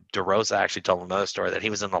DeRosa actually told another story that he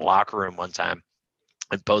was in the locker room one time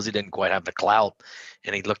and Posey didn't quite have the clout.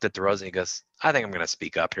 And he looked at DeRosa and he goes, I think I'm going to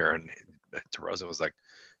speak up here. And DeRosa was like,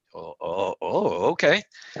 oh, okay.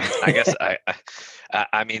 I guess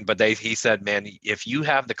I mean, but he said, man, if you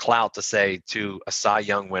have the clout to say to a Cy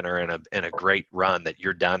Young winner in a great run that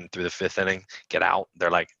you're done through the fifth inning, get out.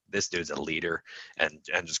 They're like, this dude's a leader, and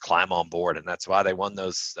just climb on board. And that's why they won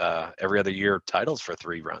those every other year titles for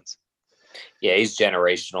 3 runs. Yeah, he's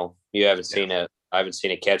generational. You haven't seen I haven't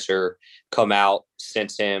seen a catcher come out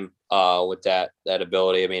since him with that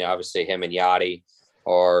ability. I mean, obviously him and Yachty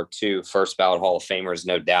are 2 first ballot Hall of Famers,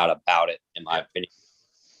 no doubt about it, in my opinion.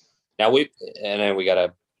 Now we got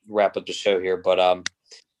to wrap up the show here, but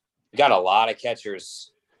we got a lot of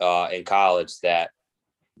catchers in college that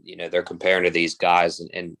they're comparing to these guys,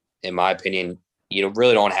 and in my opinion,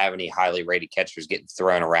 really don't have any highly rated catchers getting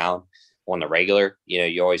thrown around on the regular.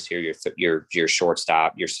 You always hear your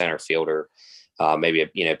shortstop, your center fielder, maybe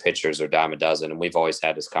pitchers are dime a dozen, and we've always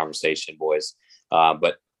had this conversation, boys.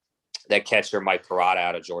 But that catcher, Mike Parada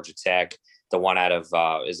out of Georgia Tech, the one out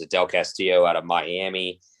of is it Del Castillo out of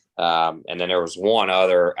Miami, and then there was one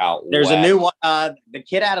other out. There's west. A new one. The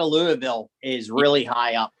kid out of Louisville is really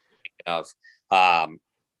high up.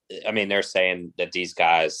 I mean, they're saying that these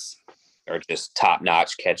guys are just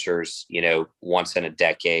top-notch catchers, once in a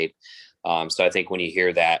decade. So I think when you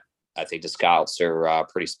hear that, I think the scouts are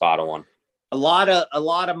pretty spot on. A lot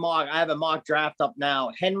of mock. I have a mock draft up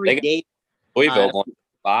now. Henry Davis, Louisville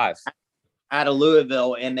 5 out of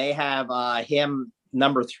Louisville, and they have him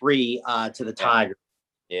number 3 to the Tigers.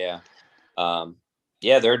 Yeah,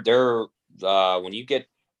 they're when you get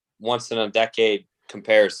once in a decade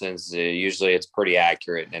comparisons, usually it's pretty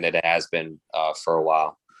accurate, and it has been for a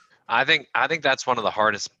while. I think that's one of the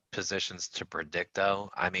hardest positions to predict, though.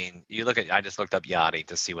 I mean, I just looked up Yachty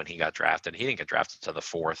to see when he got drafted. He didn't get drafted to the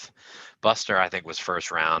 4th. Buster, I think, was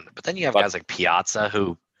first round. But then you have guys like Piazza,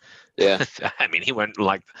 who, I mean, he went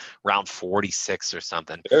round 46 or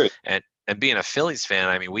something. Sure. And being a Phillies fan,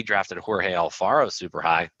 I mean, we drafted Jorge Alfaro super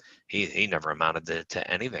high. He never amounted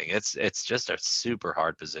to anything. It's just a super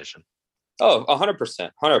hard position. Oh,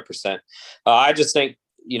 100%. I just think,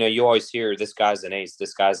 you always hear this guy's an ace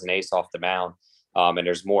off the mound. And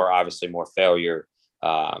there's obviously more failure.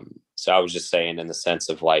 So I was just saying in the sense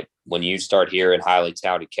of when you start hearing highly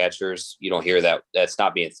touted catchers, you don't hear that's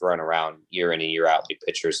not being thrown around year in and year out like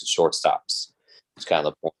pitchers and shortstops. It's kind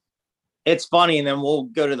of the point. It's funny. And then we'll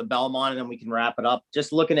go to the Belmont and then we can wrap it up.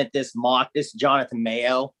 Just looking at this mock, this Jonathan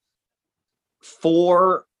Mayo,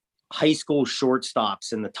 4 high school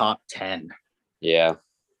shortstops in the top 10. Yeah.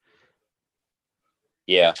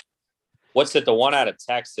 What's it? The one out of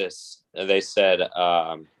Texas, they said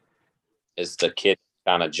is the kid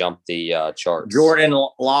kind of jumped the charts. Jordan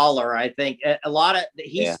Lawler, I think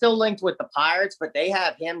he's still linked with the Pirates, but they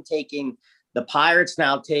have him taking the Pirates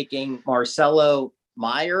now taking Marcelo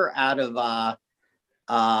Meyer out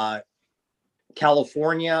of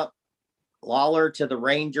California, Lawler to the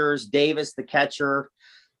Rangers, Davis, the catcher,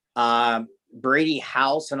 Brady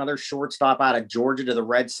House, another shortstop out of Georgia to the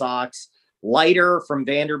Red Sox. Leiter from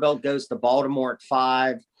Vanderbilt goes to Baltimore at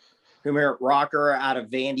 5. Kumar Rocker out of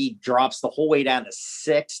Vandy drops the whole way down to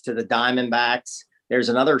 6 to the Diamondbacks. There's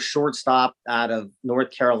another shortstop out of North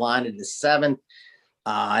Carolina to 7th.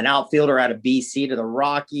 An outfielder out of BC to the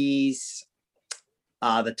Rockies.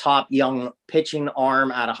 The top young pitching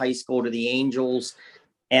arm out of high school to the Angels.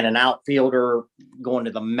 And an outfielder going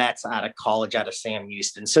to the Mets out of college, out of Sam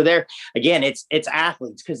Houston. So there, again, it's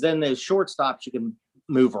athletes, because then those shortstops you can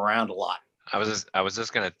move around a lot. I was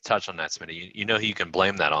just going to touch on that, Smitty. You know who you can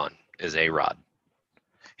blame that on is A-Rod.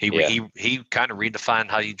 He kind of redefined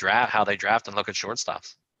how they draft and look at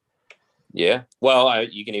shortstops. Yeah. Well,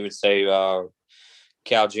 you can even say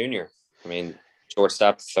Cal Jr. I mean,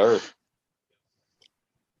 shortstop to third.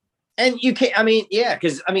 And you can,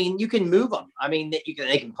 because you can move them. I mean,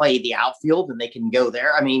 they can play the outfield and they can go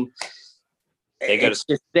there. I mean,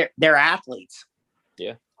 they're athletes.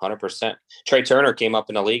 Yeah, 100%. Trey Turner came up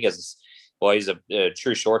in the league as he's a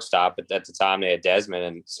true shortstop, but at the time they had Desmond,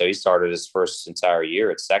 and so he started his first entire year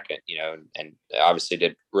at second, and obviously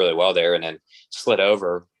did really well there, and then slid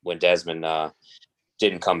over when Desmond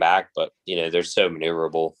didn't come back. But they're so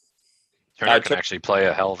maneuverable. Turner can actually play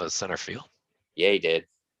a hell of a center field. Yeah, he did.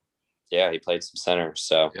 Yeah, he played some center.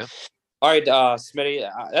 So, yeah. All right, Smitty,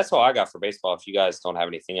 that's all I got for baseball. If you guys don't have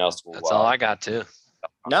anything else, that's all I got too.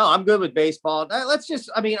 No, I'm good with baseball. Let's just,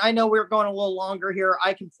 I know we're going a little longer here.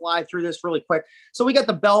 I can fly through this really quick. So we got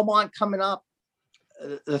the Belmont coming up,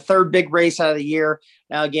 the third big race out of the year.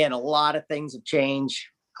 Now, again, a lot of things have changed.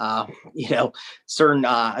 Certain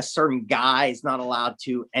guy is not allowed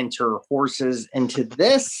to enter horses into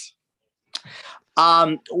this.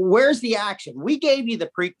 Where's the action? We gave you the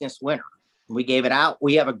Preakness winner. We gave it out.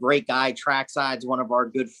 We have a great guy, Trackside's one of our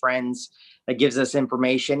good friends that gives us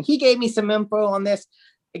information. He gave me some info on this.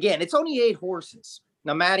 Again, it's only 8 horses.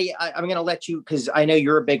 Now, Maddie, I'm going to let you, because I know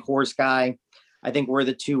you're a big horse guy. I think we're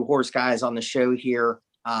the 2 horse guys on the show here.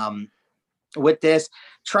 With this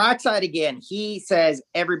Trackside, again, he says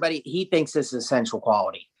he thinks this is essential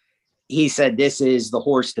quality. He said this is the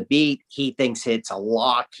horse to beat. He thinks it's a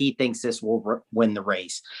lock. He thinks this will win the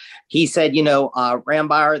race. He said,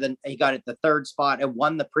 Rambyre, he got it the 3rd spot. It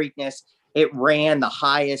won the Preakness. It ran the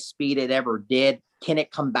highest speed it ever did. Can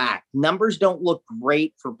it come back? Numbers don't look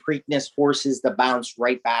great for Preakness horses to bounce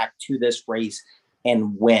right back to this race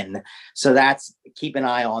and win. So keep an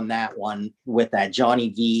eye on that one with that.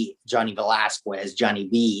 Johnny Velasquez, Johnny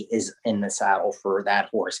V is in the saddle for that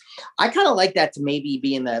horse. I kind of like that to maybe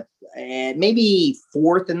be in the maybe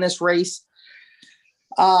 4th in this race.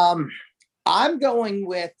 I'm going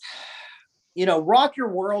with, Rock Your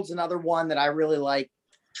World's another one that I really like.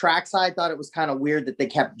 Trackside thought it was kind of weird that they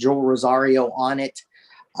kept Joel Rosario on it.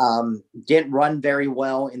 Didn't run very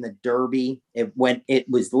well in the Derby. It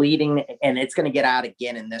was leading, and it's going to get out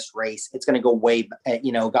again in this race. It's going to go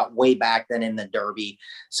got way back than in the Derby.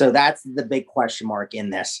 So that's the big question mark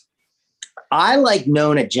in this. I like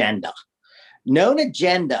Known Agenda. Known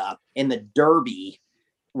Agenda in the Derby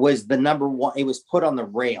was the number 1. It was put on the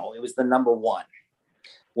rail. It was the number 1.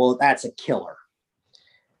 Well, that's a killer.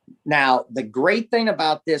 Now, the great thing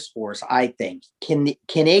about this horse, I think, can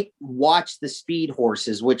it watch the speed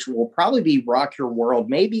horses, which will probably be Rock Your World,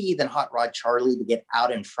 maybe even Hot Rod Charlie, to get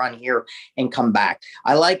out in front here and come back.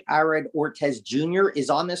 I like Ired Ortiz Jr. is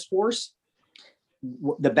on this horse,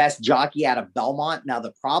 the best jockey out of Belmont. Now,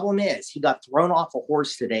 the problem is he got thrown off a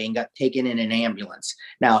horse today and got taken in an ambulance.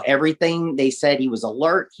 Now, everything they said, he was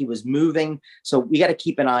alert, he was moving. So we got to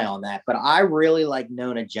keep an eye on that. But I really like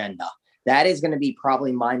Known Agenda. That is going to be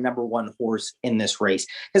probably my number 1 horse in this race,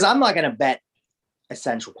 because I'm not going to bet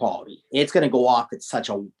essential quality. It's going to go off at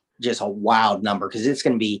just a wild number, because it's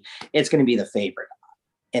going to be the favorite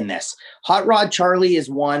in this. Hot Rod Charlie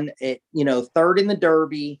is one, 3rd in the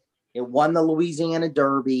Derby. It won the Louisiana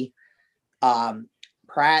Derby.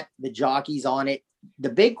 Pratt, the jockey's on it.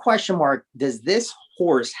 The big question mark, does this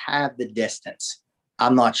horse have the distance?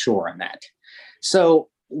 I'm not sure on that. So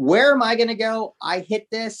where am I going to go? I hit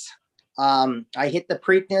this. I hit the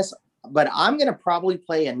Preakness, but I'm going to probably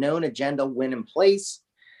play a Known Agenda win in place.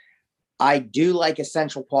 I do like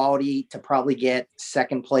Essential Quality to probably get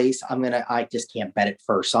 2nd place. I just can't bet it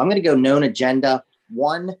first. So I'm going to go Known Agenda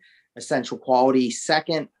 1, Essential Quality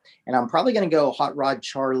 2nd, and I'm probably going to go Hot Rod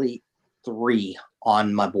Charlie 3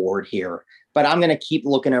 on my board here. But I'm going to keep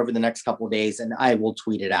looking over the next couple of days, and I will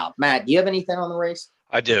tweet it out. Matt, do you have anything on the race?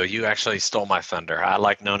 I do. You actually stole my thunder. I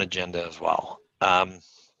like Known Agenda as well.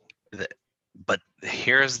 But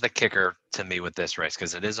here's the kicker to me with this race,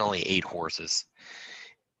 because it is only 8 horses.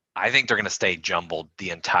 I think they're going to stay jumbled the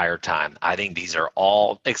entire time. I think these are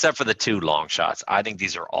all, except for the 2 long shots, I think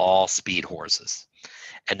these are all speed horses.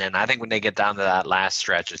 And then I think when they get down to that last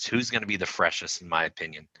stretch, it's who's going to be the freshest, in my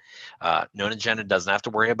opinion. Known Agenda doesn't have to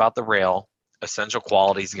worry about the rail. Essential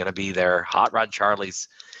Quality is going to be there. Hot Rod Charlie's,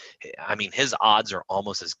 I mean, his odds are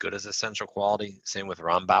almost as good as Essential Quality. Same with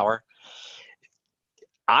Rombauer.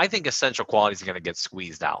 I think Essential Quality is going to get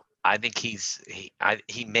squeezed out. I think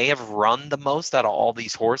he may have run the most out of all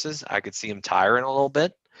these horses. I could see him tiring a little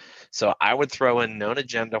bit. So I would throw in Known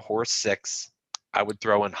Agenda, horse 6. I would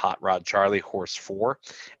throw in Hot Rod Charlie, horse 4.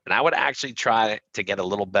 And I would actually try to get a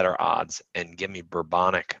little better odds and give me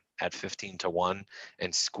Bourbonic at 15-1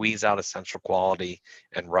 and squeeze out Essential Quality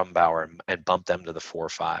and Rombauer and bump them to the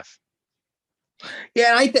 4-5.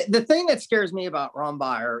 Yeah, the thing that scares me about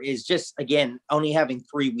Rombauer is just, again, only having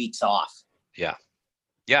 3 weeks off. Yeah.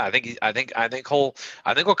 Yeah, I think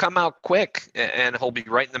he'll come out quick, and he'll be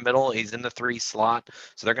right in the middle. He's in the 3 slot,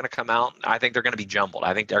 so they're going to come out. I think they're going to be jumbled.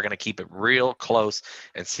 I think they're going to keep it real close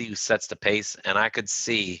and see who sets the pace. And I could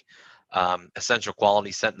see Essential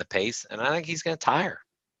Quality setting the pace, and I think he's going to tire.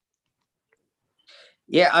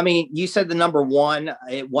 Yeah, I mean, you said the number 1.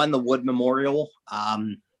 It won the Wood Memorial.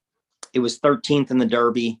 It was 13th in the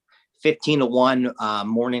Derby. 15-1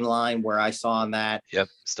 morning line where I saw on that. Yep,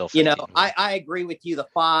 still 15. I agree with you. The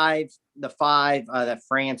five that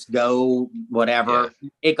France Go, whatever. Yeah.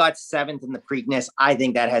 It got 7th in the Preakness. I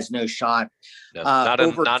think that has no shot. No,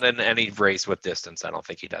 not in any race with distance. I don't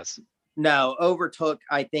think he does. No, Overtook,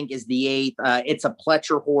 I think, is the 8th. It's a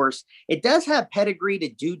Pletcher horse. It does have pedigree to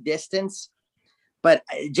do distance, but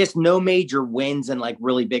just no major wins in like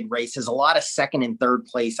really big races. A lot of 2nd and 3rd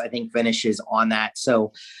place, I think, finishes on that.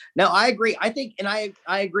 So no, I agree. I think, and I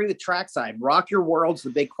agree with Trackside. Rock Your World's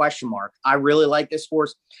the big question mark. I really like this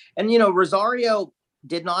horse. And, Rosario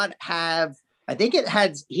did not have, I think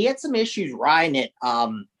he had some issues riding it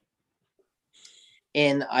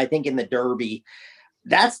in the Derby.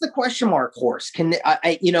 That's the question mark horse. Can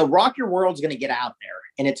Rock Your World's going to get out there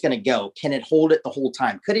and it's going to go. Can it hold it the whole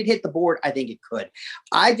time? Could it hit the board? I think it could.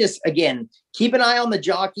 I just, again, keep an eye on the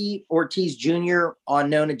jockey, Ortiz Jr. on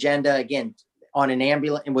Known Agenda. Again, on an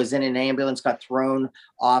ambulance, was in an ambulance, got thrown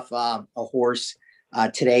off a horse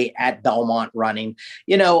today at Belmont running.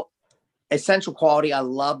 Essential Quality. I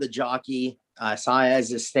love the jockey.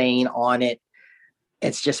 Saez is staying on it.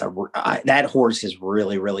 It's just that horse is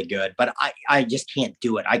really, really good, but I just can't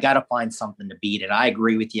do it. I got to find something to beat it. I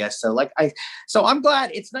agree with you. So I'm glad.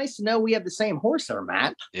 It's nice to know we have the same horse there,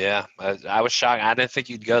 Matt. Yeah. I was shocked. I didn't think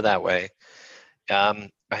you'd go that way.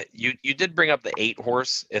 You did bring up the 8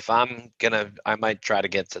 horse. If I might try to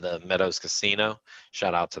get to the Meadows Casino.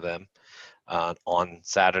 Shout out to them on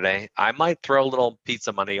Saturday. I might throw a little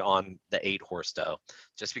pizza money on the 8 horse though,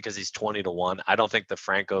 just because he's 20-1. I don't think the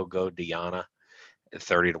Franco Go Diana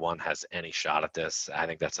 30-1 has any shot at this. I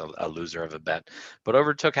think that's a loser of a bet. But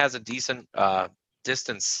Overtook has a decent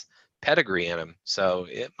distance pedigree in him, so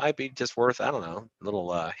it might be just worth, I don't know, a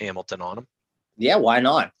little Hamilton on him. Yeah, why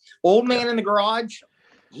not? Old Man in the Garage,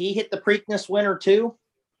 he hit the Preakness winner too.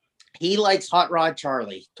 He likes Hot Rod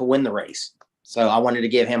Charlie to win the race, so I wanted to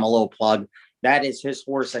give him a little plug. That is his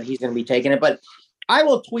horse that he's going to be taking it. But I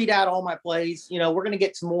will tweet out all my plays. We're going to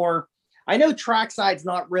get some more. I know Trackside's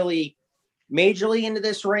not really majorly into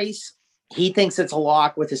this race. He thinks it's a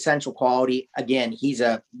lock with Essential Quality. Again, he's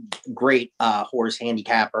a great horse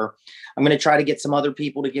handicapper. I'm going to try to get some other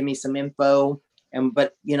people to give me some info,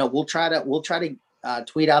 but we'll try to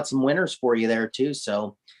tweet out some winners for you there too.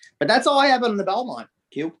 So, but that's all I have on the Belmont.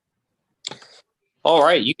 Q. All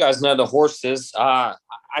right, you guys know the horses. I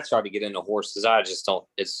try to get into horses. I don't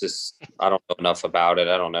know enough about it.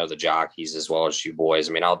 I don't know the jockeys as well as you boys.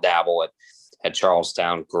 I mean, I'll dabble at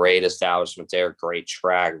Charlestown. Great establishment there, great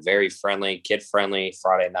track, very friendly, kid friendly.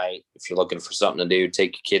 Friday night, if you're looking for something to do,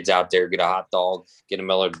 take your kids out there, get a hot dog, get a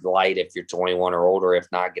Miller Lite if you're 21 or older. If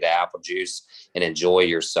not, get an apple juice and enjoy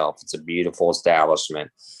yourself. It's a beautiful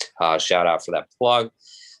establishment. Shout out for that plug.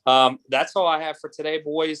 That's all I have for today,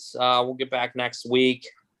 boys. We'll get back next week.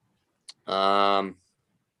 You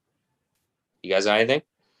guys have anything?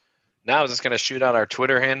 No, I was just going to shoot out our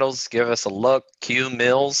Twitter handles. Give us a look. Q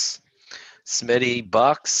Mills, Smitty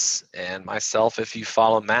Bucks, and myself if you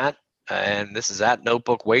follow Matt. And this is at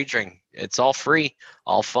Notebook Wagering. It's all free,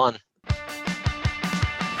 all fun.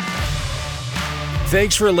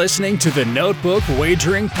 Thanks for listening to the Notebook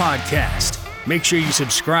Wagering Podcast. Make sure you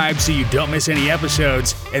subscribe so you don't miss any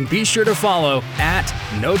episodes, and be sure to follow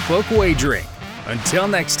 @Notebook Wagering. Until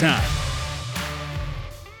next time.